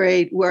 4th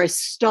grade where I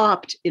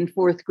stopped in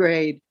 4th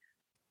grade.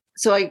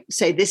 So I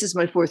say, this is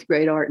my 4th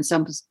grade art. And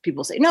some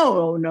people say,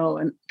 no.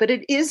 But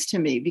it is to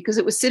me because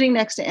it was sitting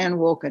next to Ann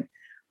Wolkin.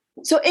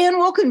 So Ann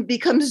Wolkin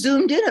becomes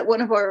zoomed in at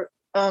one of our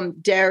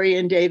Dari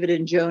and David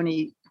and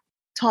Joni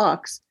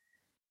talks.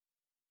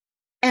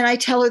 And I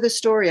tell her the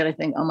story and I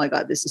think, oh my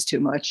God, this is too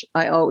much.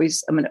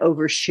 I'm an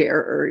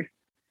oversharer.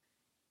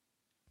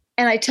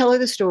 And I tell her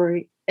the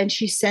story and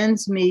she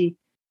sends me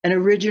an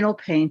original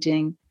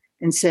painting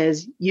and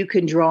says, you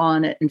can draw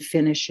on it and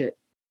finish it.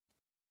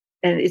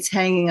 And it's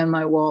hanging on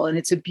my wall. And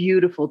it's a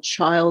beautiful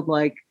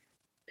childlike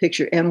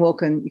picture. Ann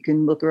Wolkin, you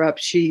can look her up.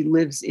 She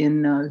lives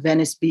in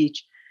Venice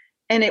Beach.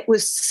 And it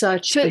was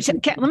such.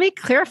 Let me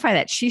clarify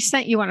that. She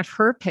sent you one of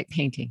her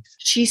paintings.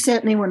 She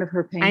sent me one of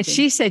her paintings. And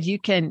she said, you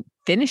can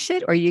finish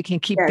it or you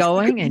can keep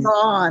going. You can and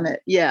draw on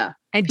it. Yeah.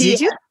 And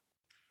did you?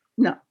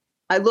 No,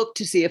 I looked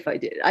to see if I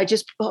did. I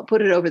just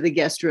put it over the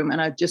guest room and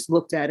I just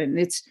looked at it. And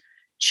it's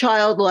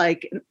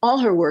childlike. And all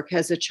her work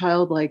has a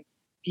childlike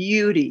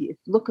beauty.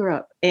 Look her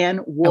up.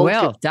 Ann Wolkin. Oh,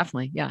 well,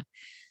 definitely. Yeah.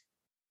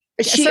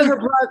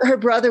 Her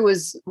brother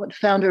was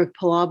founder of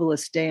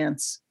Pilobolus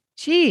Dance.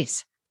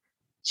 Jeez.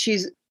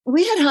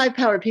 We had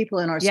high-powered people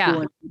in our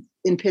school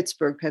in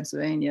Pittsburgh,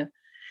 Pennsylvania.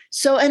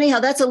 So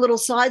anyhow, that's a little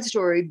side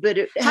story, but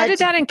how did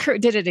that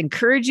encourage? Did it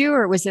encourage you,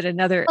 or was it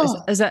another?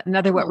 Is that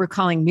another what we're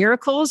calling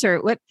miracles, or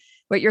what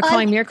you're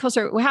calling miracles,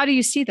 or how do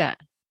you see that?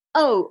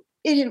 Oh,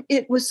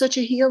 it was such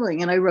a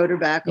healing, and I wrote her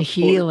back. A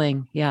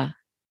healing, yeah.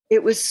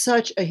 It was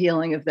such a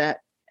healing of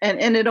that,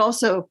 and it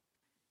also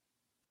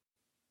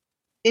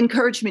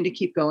encouraged me to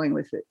keep going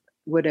with it.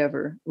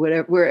 Whatever,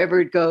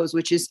 wherever it goes,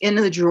 which is in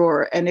the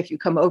drawer. And if you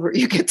come over,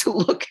 you get to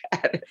look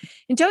at it.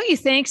 And don't you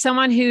think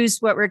someone who's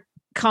what we're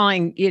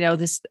calling,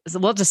 this,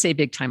 we'll just say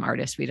big time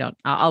artist.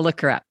 I'll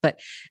look her up,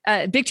 but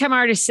big time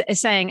artist is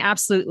saying,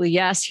 absolutely.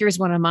 Yes. Here's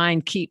one of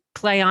mine.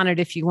 Play on it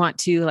if you want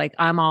to, like,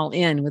 I'm all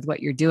in with what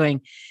you're doing.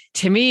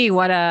 To me,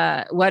 what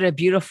a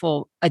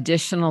beautiful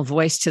additional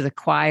voice to the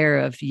choir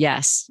of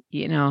yes,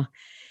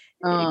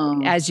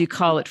 as you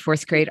call it,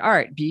 4th grade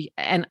art.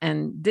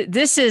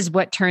 This is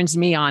what turns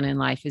me on in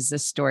life is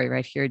this story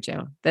right here,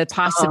 Joe. The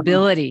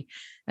possibility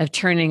of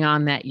turning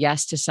on that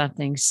yes to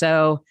something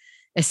so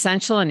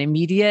essential and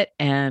immediate.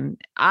 And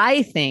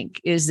I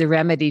think is the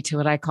remedy to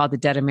what I call the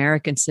dead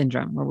American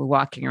syndrome, where we're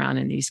walking around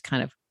in these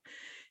kind of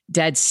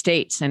dead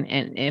states. And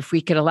if we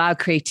could allow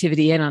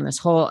creativity in on this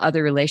whole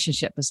other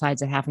relationship,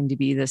 besides it having to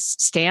be this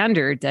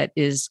standard that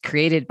is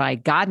created by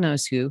God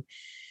knows who,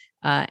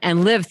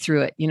 and live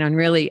through it, and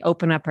really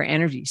open up our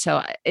energy.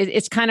 So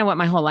it's kind of what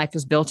my whole life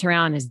is built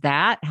around, is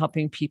that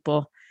helping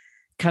people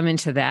come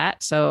into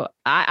that. So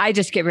I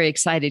just get very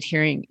excited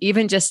hearing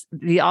even just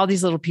all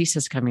these little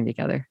pieces coming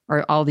together,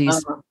 or all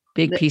these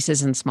big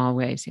pieces in small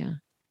ways. Yeah.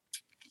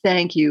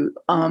 Thank you.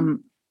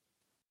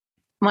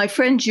 My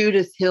friend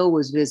Judith Hill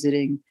was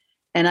visiting,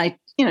 and I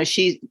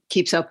she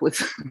keeps up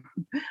with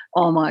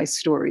all my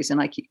stories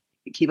and I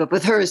keep up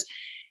with hers.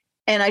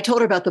 And I told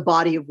her about the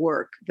body of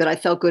work, that I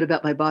felt good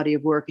about my body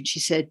of work. And she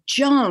said,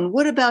 Joan,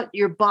 what about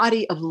your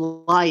body of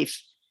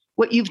life?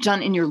 What you've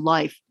done in your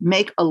life?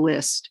 Make a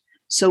list.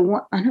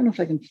 So I don't know if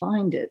I can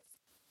find it.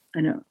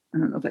 I don't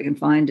know if I can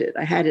find it.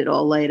 I had it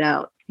all laid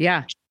out.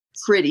 Yeah.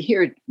 Pretty.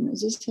 Here,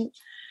 is this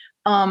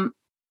it?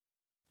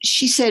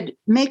 She said,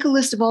 make a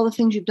list of all the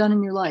things you've done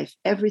in your life.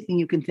 Everything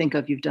you can think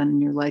of, you've done in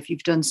your life.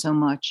 You've done so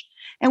much.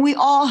 And we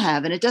all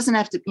have. And it doesn't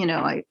have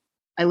to,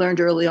 I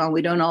learned early on,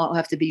 we don't all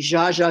have to be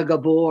Zsa Zsa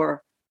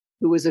Gabor,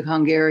 who was a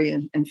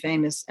Hungarian and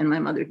famous, and my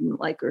mother didn't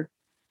like her.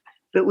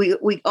 But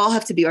we all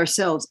have to be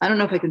ourselves. I don't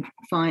know if I can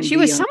find. She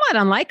was somewhat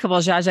unlikable,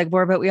 Zsa Zsa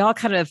Gabor, but we all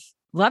kind of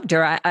loved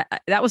her.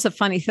 That was a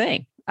funny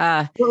thing.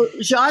 Well,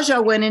 Zsa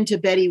Zsa went into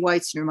Betty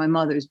Weitzner, my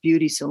mother's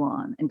beauty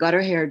salon, and got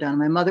her hair done.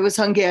 My mother was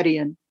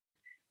Hungarian.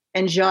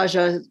 And Zsa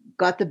Zsa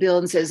got the bill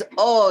and says,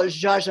 oh,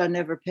 Zsa Zsa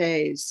never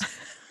pays.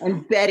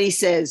 And Betty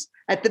says,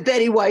 at the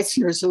Betty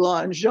Weitzner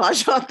salon,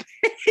 Zsa Zsa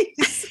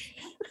pays.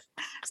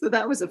 So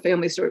that was a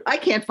family story. I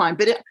can't find,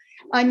 but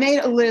I made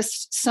a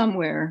list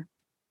somewhere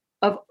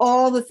of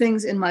all the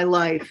things in my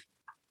life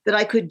that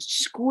I could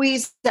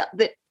squeeze that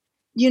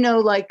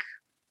like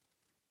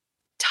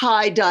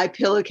tie-dye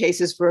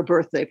pillowcases for a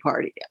birthday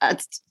party.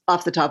 That's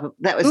off the top of,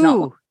 that was not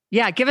one.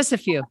 Yeah, give us a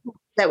few.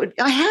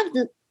 I have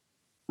the,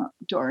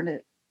 darn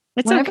it.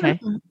 It's okay.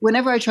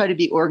 Whenever I try to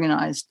be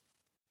organized,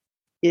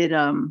 here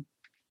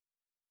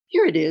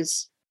it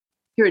is.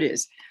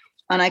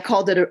 And I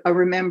called it a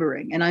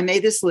remembering. And I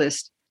made this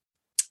list.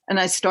 And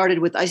I started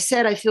with, I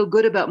said, I feel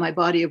good about my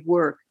body of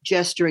work,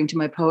 gesturing to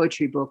my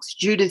poetry books.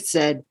 Judith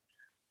said,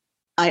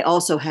 I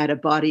also had a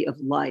body of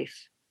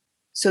life.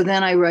 So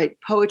then I write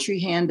poetry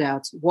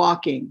handouts,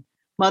 walking,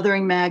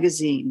 mothering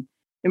magazine,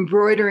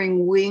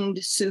 embroidering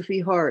winged Sufi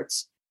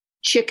hearts,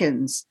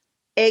 chickens,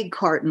 egg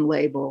carton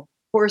label,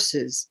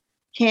 horses,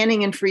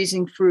 canning and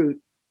freezing fruit,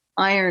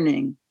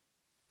 ironing,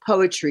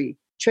 poetry,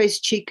 Tres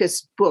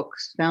Chicas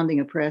books, founding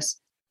a press,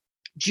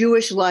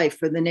 Jewish life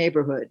for the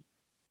neighborhood,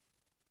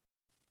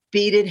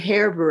 beaded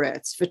hair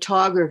barrettes,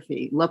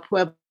 photography, La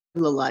Puebla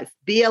life,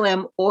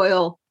 BLM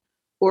oil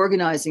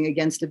organizing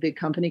against a big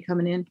company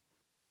coming in,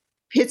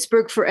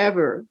 Pittsburgh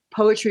forever,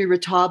 poetry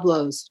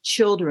retablos,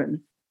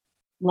 children,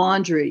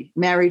 laundry,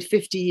 married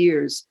 50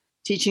 years,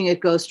 teaching at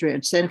Ghost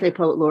Ranch, Santa Fe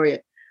Poet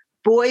Laureate.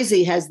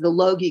 Boise has the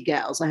Logie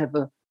Gals. I have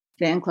a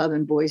fan club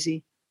in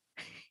Boise.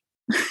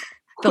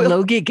 The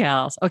Logie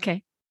Gals.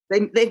 Okay.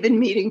 They've been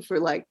meeting for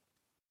like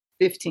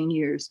 15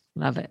 years.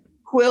 Love it.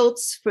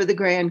 Quilts for the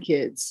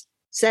grandkids,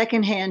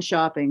 secondhand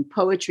shopping,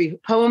 poetry,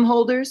 poem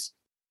holders,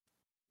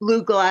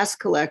 blue glass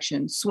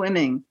collection,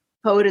 swimming,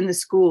 poet in the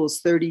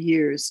schools, 30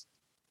 years,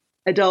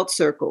 adult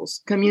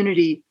circles,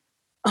 community.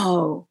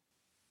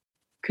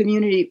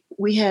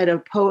 We had a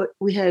poet,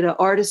 we had an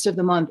artist of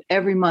the month.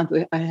 Every month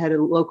I had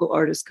a local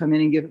artist come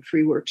in and give a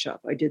free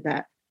workshop. I did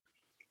that.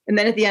 And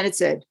then at the end it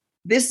said,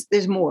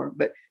 there's more,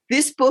 but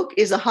this book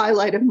is a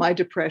highlight of my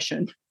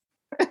depression.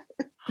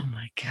 Oh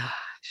my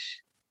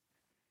gosh.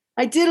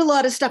 I did a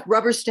lot of stuff.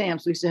 Rubber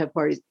stamps. We used to have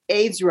parties,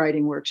 AIDS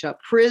writing workshop,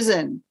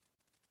 prison,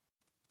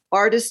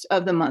 artist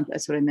of the month.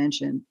 That's what I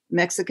mentioned.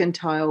 Mexican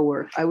tile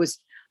work.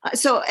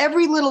 So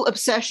every little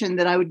obsession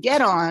that I would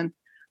get on,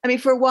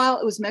 for a while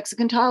it was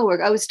Mexican tile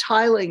work. I was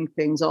tiling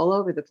things all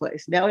over the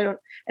place. Now I don't,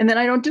 and then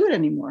I don't do it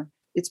anymore.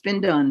 It's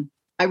been done.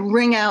 I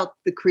wring out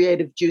the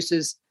creative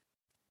juices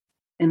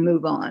and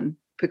move on.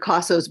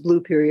 Picasso's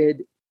blue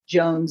period,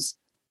 Joan's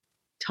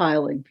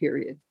tiling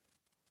period.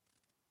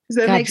 Does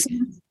that make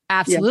sense?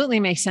 Absolutely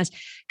makes sense.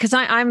 Because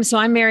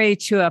I'm married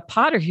to a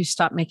potter who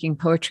stopped making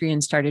poetry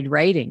and started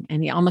writing.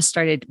 And he almost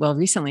started,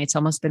 recently it's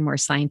almost been more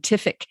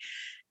scientific.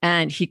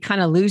 And he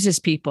kind of loses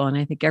people. And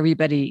I think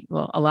everybody,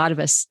 a lot of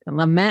us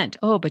lament,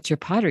 but your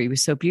pottery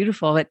was so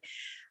beautiful. But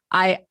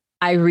I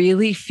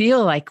really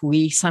feel like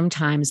we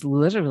sometimes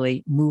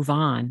literally move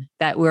on,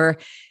 that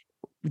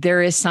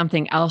there is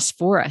something else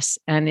for us.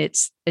 And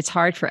it's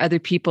hard for other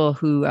people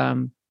who,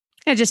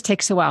 it just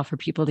takes a while for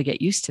people to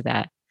get used to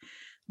that.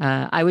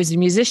 I was a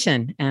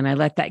musician and I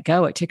let that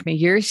go. It took me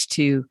years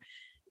to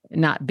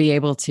not be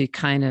able to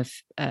kind of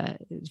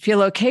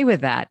feel okay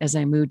with that as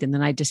I moved. And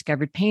then I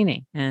discovered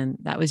painting, and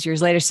that was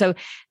years later. So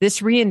this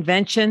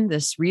reinvention,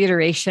 this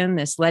reiteration,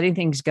 this letting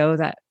things go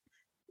that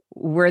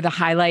were the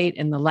highlight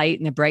and the light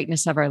and the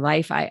brightness of our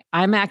life.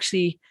 I'm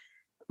actually,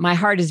 my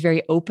heart is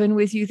very open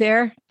with you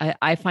there.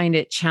 I find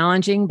it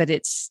challenging, but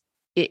it's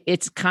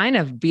kind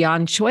of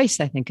beyond choice.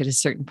 I think at a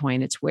certain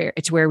point, it's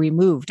where we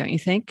move. Don't you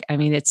think?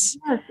 Yes,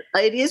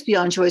 it is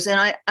beyond choice. And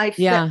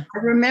I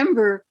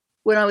remember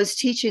when I was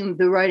teaching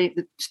the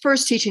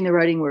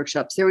writing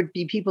workshops, there would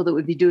be people that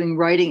would be doing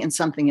writing and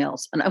something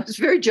else. And I was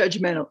very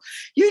judgmental.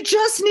 You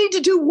just need to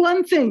do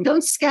one thing.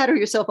 Don't scatter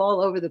yourself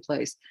all over the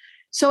place.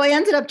 So I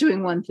ended up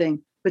doing one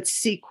thing, but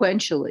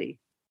sequentially,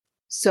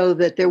 so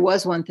that there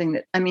was one thing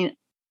that,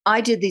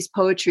 I did these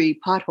poetry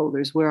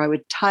potholders where I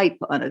would type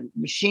on a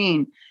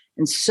machine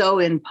and sew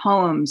in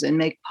poems and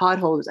make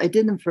potholders. I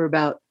did them for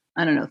about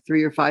I don't know,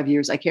 3 or 5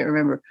 years. I can't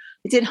remember.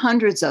 I did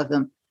hundreds of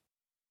them.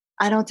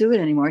 I don't do it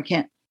anymore. I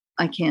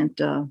can't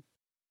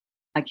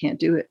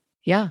do it.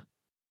 Yeah.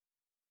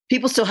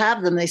 People still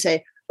have them. They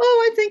say,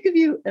 "Oh, I think of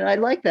you." And I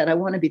like that. I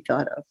want to be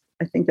thought of.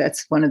 I think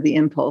that's one of the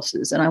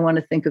impulses, and I want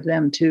to think of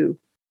them too.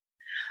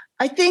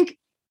 I think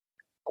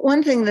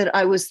one thing that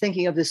I was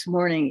thinking of this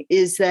morning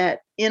is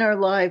that in our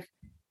life,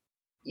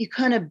 you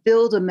kind of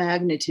build a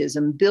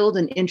magnetism, build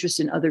an interest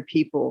in other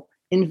people,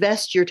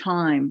 invest your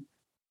time,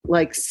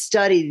 like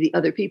study the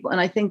other people. And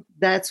I think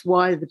that's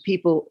why the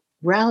people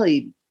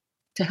rallied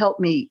to help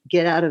me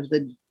get out of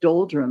the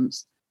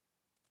doldrums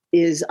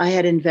is I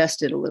had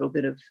invested a little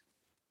bit of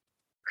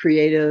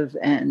creative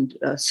and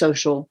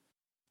social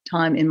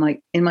time in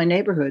my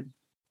neighborhood.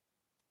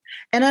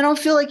 And I don't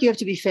feel like you have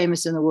to be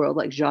famous in the world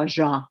like Zsa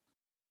Zsa.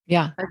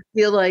 Yeah. I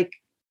feel like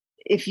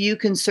if you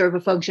can serve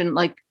a function,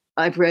 like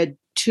I've read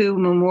 2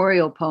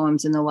 memorial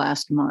poems in the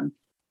last month,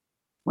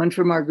 one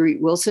for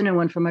Marguerite Wilson and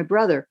one for my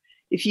brother.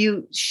 If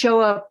you show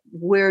up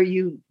where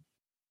you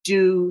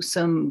do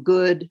some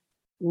good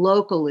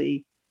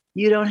locally,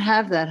 you don't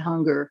have that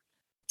hunger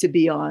to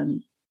be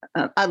on.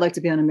 I'd like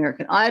to be on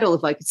American Idol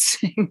if I could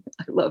sing.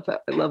 I love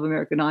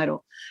American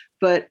Idol,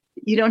 but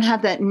you don't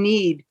have that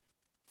need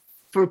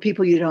for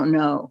people you don't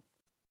know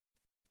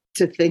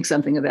to think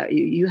something about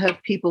you. You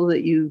have people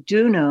that you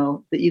do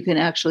know that you can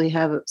actually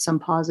have some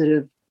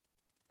positive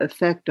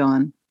effect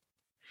on.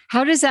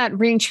 How does that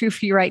ring true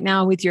for you right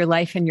now with your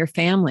life and your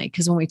family?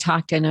 Because when we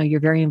talked, I know you're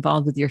very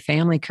involved with your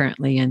family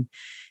currently, and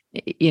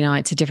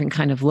it's a different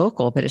kind of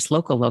local, but it's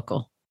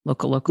local.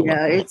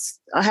 Yeah, it's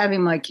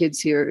having my kids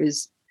here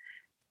is.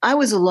 I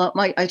was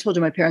I told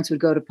you my parents would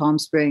go to Palm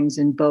Springs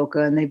and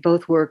Boca, and they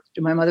both worked.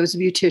 My mother was a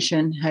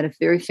beautician, had a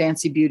very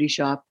fancy beauty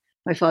shop.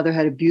 My father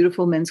had a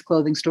beautiful men's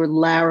clothing store,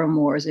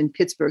 Laramore's in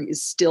Pittsburgh,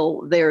 is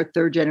still there,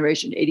 3rd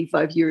generation,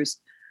 85 years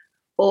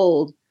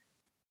old.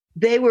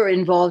 They were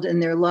involved in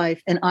their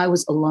life, and I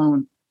was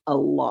alone a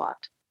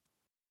lot.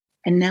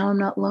 And now I'm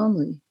not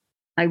lonely.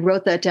 I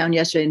wrote that down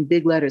yesterday in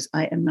big letters.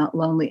 I am not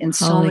lonely. And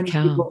so many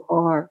people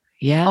are.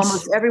 Yes.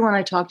 Almost everyone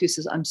I talk to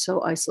says, I'm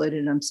so isolated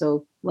and I'm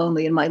so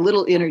lonely. And my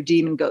little inner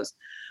demon goes,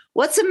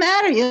 what's the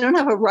matter? You don't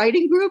have a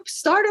writing group?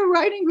 Start a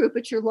writing group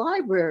at your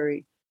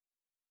library.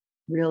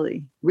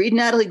 Really. Read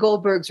Natalie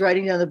Goldberg's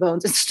Writing Down the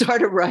Bones and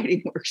start a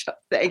writing workshop.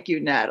 Thank you,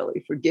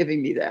 Natalie, for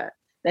giving me that.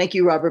 Thank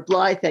you, Robert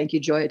Bly. Thank you,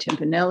 Joya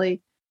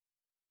Timpanelli.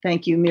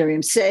 Thank you,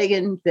 Miriam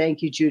Sagan.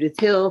 Thank you, Judith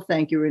Hill.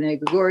 Thank you, Renee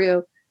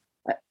Gregorio.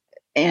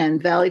 And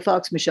Valley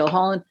Fox, Michelle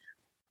Holland.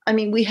 I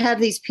mean, we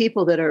have these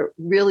people that are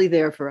really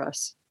there for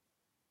us.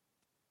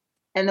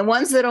 And the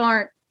ones that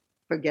aren't,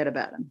 forget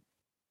about them.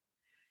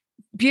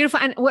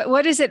 Beautiful. And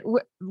what is it?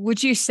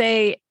 Would you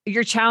say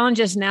your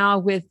challenges now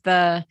with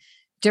the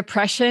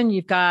depression?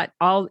 You've got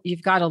a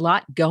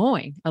lot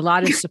going, a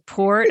lot of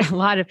support, a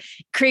lot of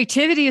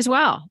creativity as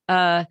well.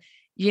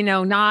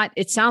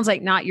 It sounds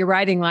like not your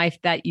writing life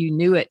that you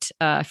knew it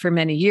for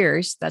many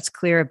years. That's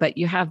clear. But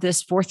you have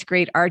this 4th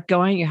grade art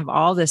going. You have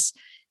all this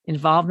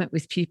involvement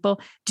with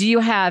people. Do you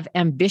have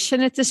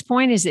ambition at this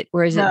point? Is it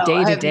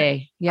day to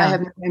day? Yeah, I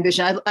have no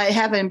ambition. I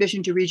have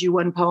ambition to read you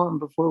one poem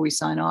before we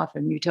sign off,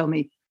 and you tell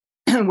me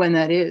when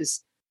that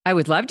is. I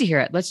would love to hear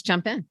it. Let's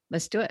jump in.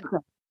 Let's do it.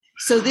 Okay.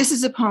 So this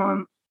is a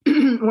poem.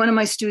 One of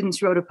my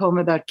students wrote a poem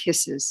about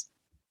kisses,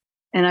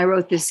 and I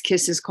wrote this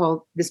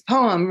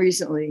poem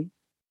recently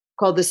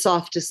called "The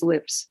Softest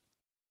Lips."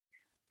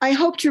 I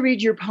hope to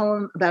read your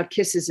poem about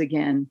kisses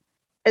again,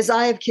 as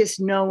I have kissed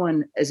no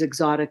one as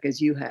exotic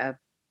as you have.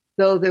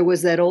 Though there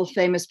was that old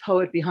famous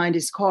poet behind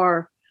his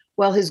car,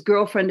 while his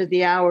girlfriend of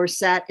the hour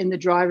sat in the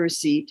driver's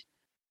seat.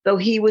 Though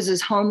he was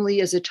as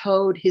homely as a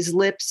toad, his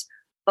lips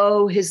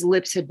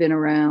had been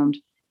around,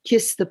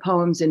 kissed the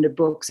poems into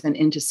books and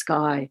into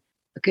sky,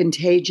 a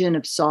contagion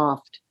of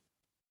soft.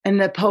 And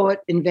the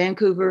poet in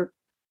Vancouver,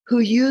 who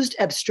used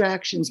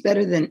abstractions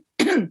better than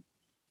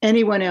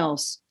anyone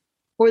else,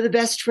 or the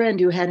best friend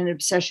who had an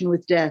obsession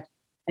with death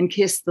and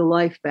kissed the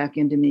life back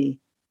into me.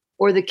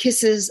 Or the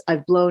kisses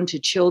I've blown to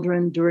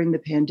children during the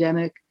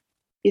pandemic.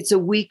 It's a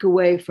week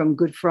away from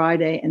Good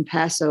Friday and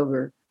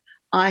Passover.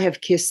 I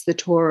have kissed the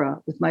Torah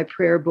with my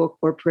prayer book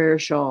or prayer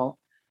shawl.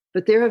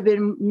 But there have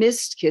been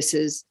missed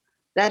kisses.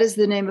 That is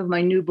the name of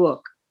my new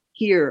book.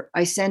 Here,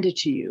 I send it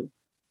to you.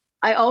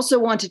 I also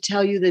want to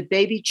tell you that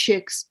baby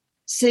chicks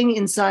sing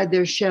inside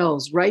their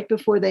shells right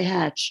before they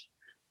hatch.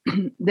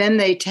 Then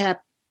they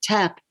tap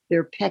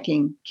their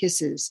pecking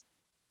kisses.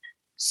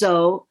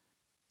 So,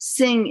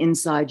 sing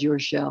inside your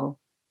shell.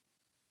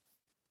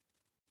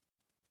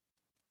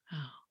 Oh.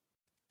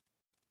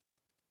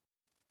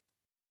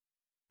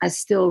 I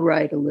still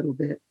write a little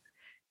bit.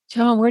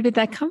 Joan, where did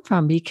that come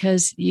from?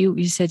 Because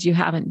you said you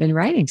haven't been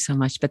writing so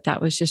much, but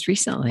that was just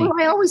recently. Well,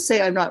 I always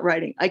say I'm not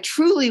writing. I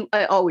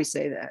always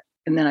say that.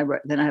 And then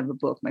I have a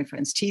book. My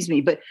friends tease me,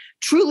 but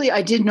truly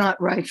I did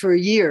not write for a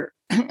year.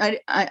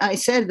 I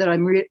said that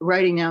I'm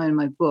writing now in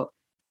my book.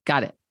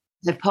 Got it.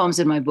 I have poems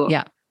in my book.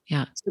 Yeah.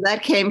 Yeah. So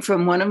that came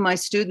from one of my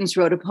students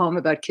wrote a poem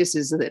about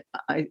kisses that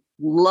I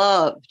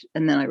loved.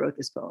 And then I wrote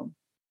this poem.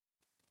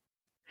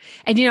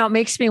 And, it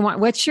makes me want,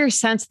 what's your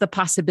sense of the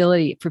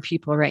possibility for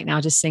people right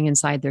now just staying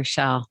inside their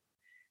shell?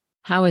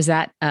 How is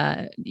that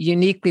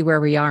uniquely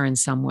where we are in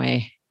some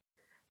way?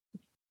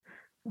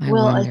 I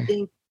wonder. I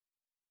think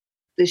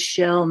the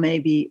shell may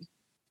be,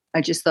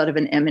 I just thought of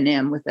an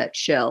M&M with that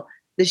shell.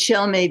 The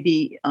shell may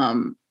be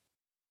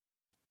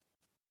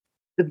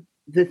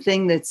the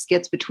thing that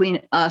gets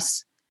between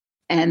us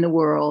and the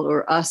world,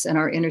 or us and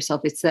our inner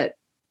self. It's that,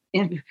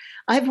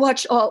 I've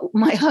watched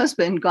my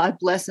husband, God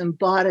bless him,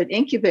 bought an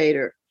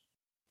incubator.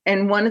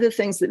 And one of the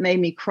things that made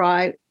me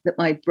cry that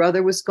my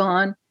brother was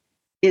gone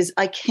is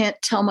I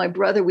can't tell my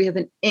brother we have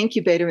an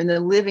incubator in the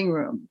living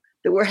room,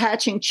 that we're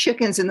hatching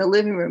chickens in the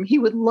living room. He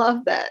would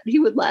love that. He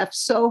would laugh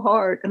so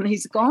hard, and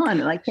he's gone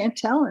and I can't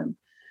tell him.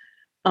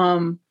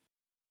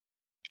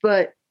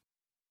 But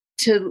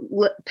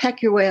to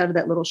peck your way out of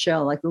that little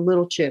shell, like the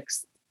little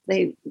chicks,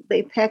 they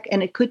peck,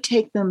 and it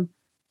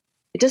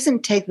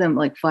doesn't take them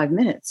like 5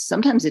 minutes.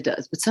 Sometimes it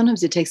does, but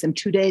sometimes it takes them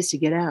 2 days to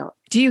get out.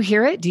 Do you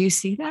hear it? Do you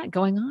see that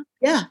going on?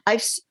 Yeah.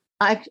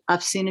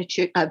 I've seen a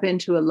chick. I've been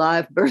to a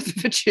live birth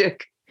of a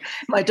chick.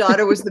 My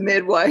daughter was the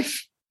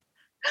midwife.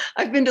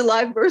 I've been to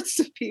live births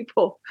of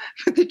people,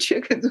 but the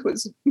chickens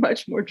was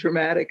much more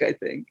dramatic, I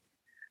think.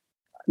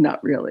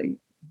 Not really,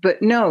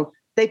 but no,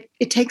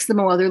 it takes them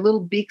a while. Their little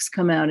beaks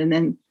come out, and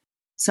then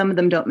some of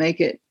them don't make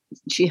it.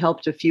 She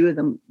helped a few of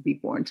them be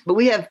born, but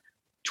we have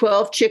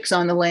 12 chicks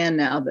on the land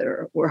now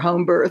that were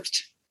home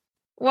birthed.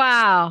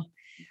 Wow.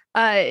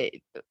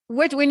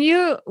 When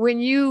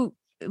you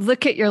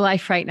look at your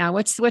life right now,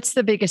 what's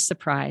the biggest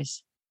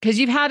surprise? Because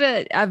you've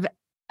had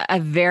a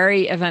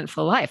very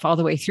eventful life all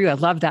the way through. I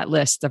love that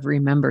list of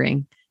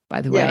remembering,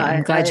 by the way.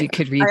 I'm glad you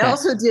could read that. I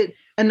also did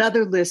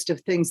another list of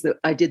things that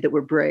I did that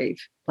were brave,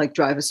 like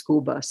drive a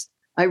school bus.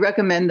 I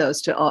recommend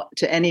those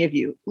to any of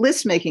you.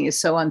 List making is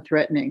so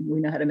unthreatening.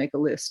 We know how to make a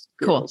list.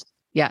 Girls. Cool.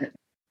 Yeah.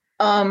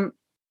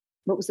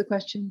 What was the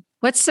question?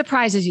 What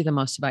surprises you the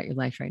most about your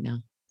life right now?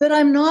 That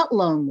I'm not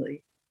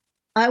lonely.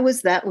 I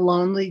was that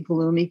lonely,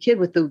 gloomy kid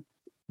with the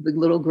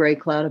little gray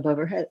cloud above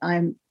her head. I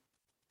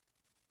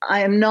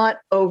am not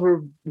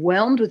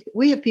overwhelmed with.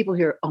 We have people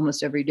here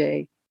almost every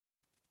day,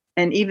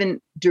 and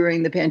even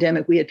during the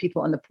pandemic, we had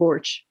people on the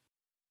porch.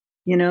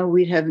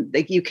 We'd have,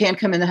 you can't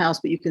come in the house,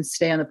 but you can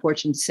stay on the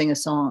porch and sing a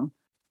song,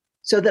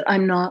 so that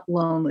I'm not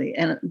lonely,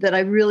 and that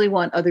I really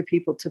want other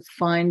people to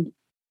find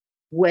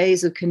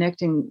ways of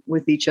connecting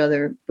with each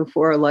other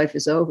before our life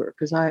is over.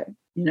 Because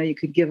you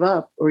could give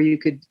up, or you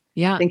could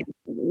think,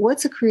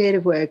 what's a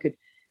creative way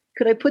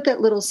could I put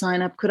that little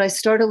sign up? Could I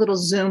start a little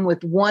Zoom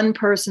with one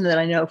person that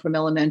I know from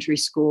elementary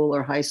school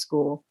or high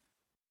school,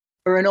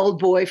 or an old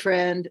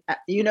boyfriend?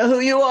 You know who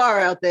you are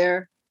out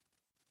there,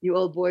 you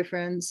old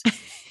boyfriends.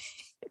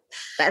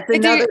 That's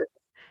another.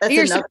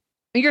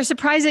 You're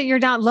surprised that you're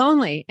not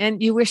lonely,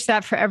 and you wish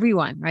that for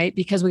everyone, right?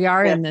 Because we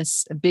are in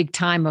this big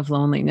time of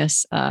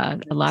loneliness. A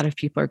lot of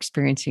people are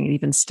experiencing it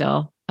even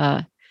still.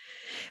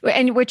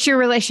 And what's your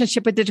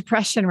relationship with the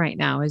depression right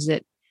now? Is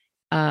it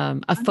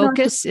a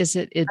focus? Is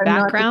it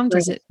background?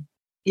 Is it?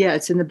 Yeah,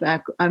 it's in the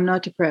back. I'm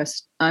not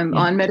depressed. I'm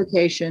on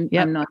medication.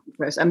 Yep. I'm not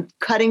depressed. I'm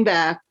cutting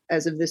back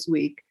as of this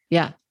week.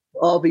 Yeah.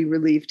 I'll be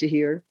relieved to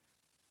hear.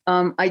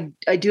 I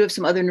do have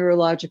some other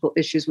neurological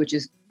issues, which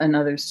is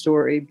another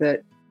story,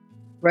 but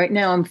right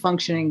now I'm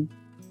functioning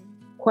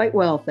quite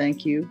well.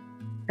 Thank you.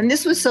 And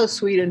this was so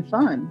sweet and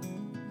fun.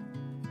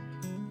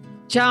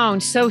 Joan,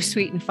 so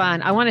sweet and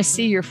fun. I want to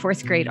see your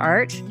 4th grade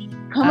art.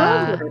 Come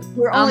over.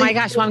 Oh my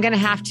gosh. Well, I'm going to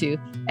have to.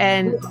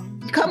 And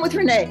come with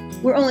Renee.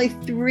 We're only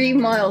 3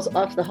 miles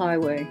off the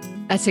highway.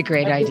 That's a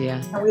great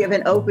idea. And we have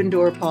an open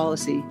door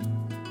policy.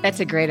 That's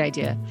a great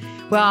idea.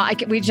 Well,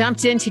 we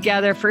jumped in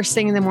together first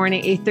thing in the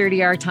morning,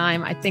 8:30 our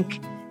time. I think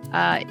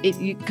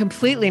you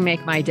completely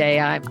make my day.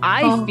 I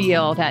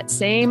feel that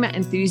same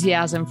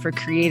enthusiasm for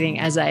creating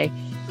as I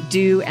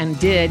do and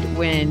did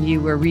when you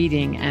were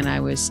reading and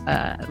I was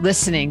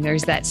listening.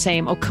 There's that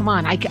same, oh, come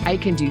on, I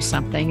can do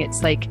something.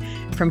 It's like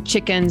from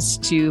chickens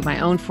to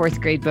my own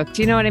 4th grade book.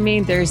 Do you know what I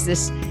mean? There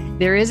is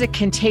a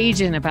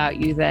contagion about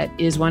you that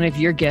is one of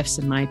your gifts,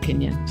 in my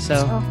opinion.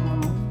 So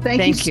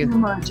thank you so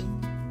much.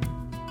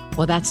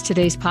 Well, that's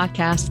today's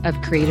podcast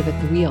of Creative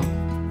at the Wheel.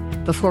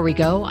 Before we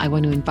go, I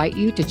want to invite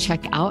you to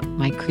check out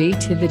my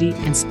Creativity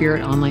and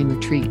Spirit online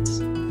retreats.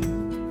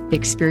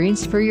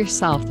 Experience for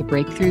yourself the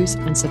breakthroughs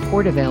and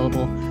support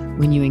available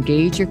when you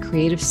engage your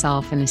creative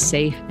self in a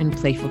safe and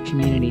playful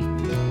community.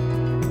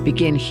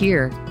 Begin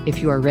here if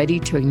you are ready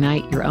to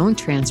ignite your own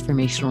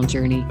transformational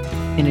journey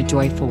in a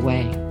joyful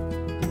way.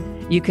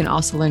 You can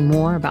also learn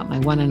more about my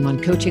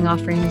one-on-one coaching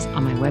offerings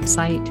on my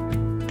website,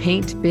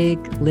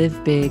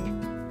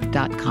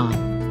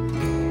 paintbiglivebig.com.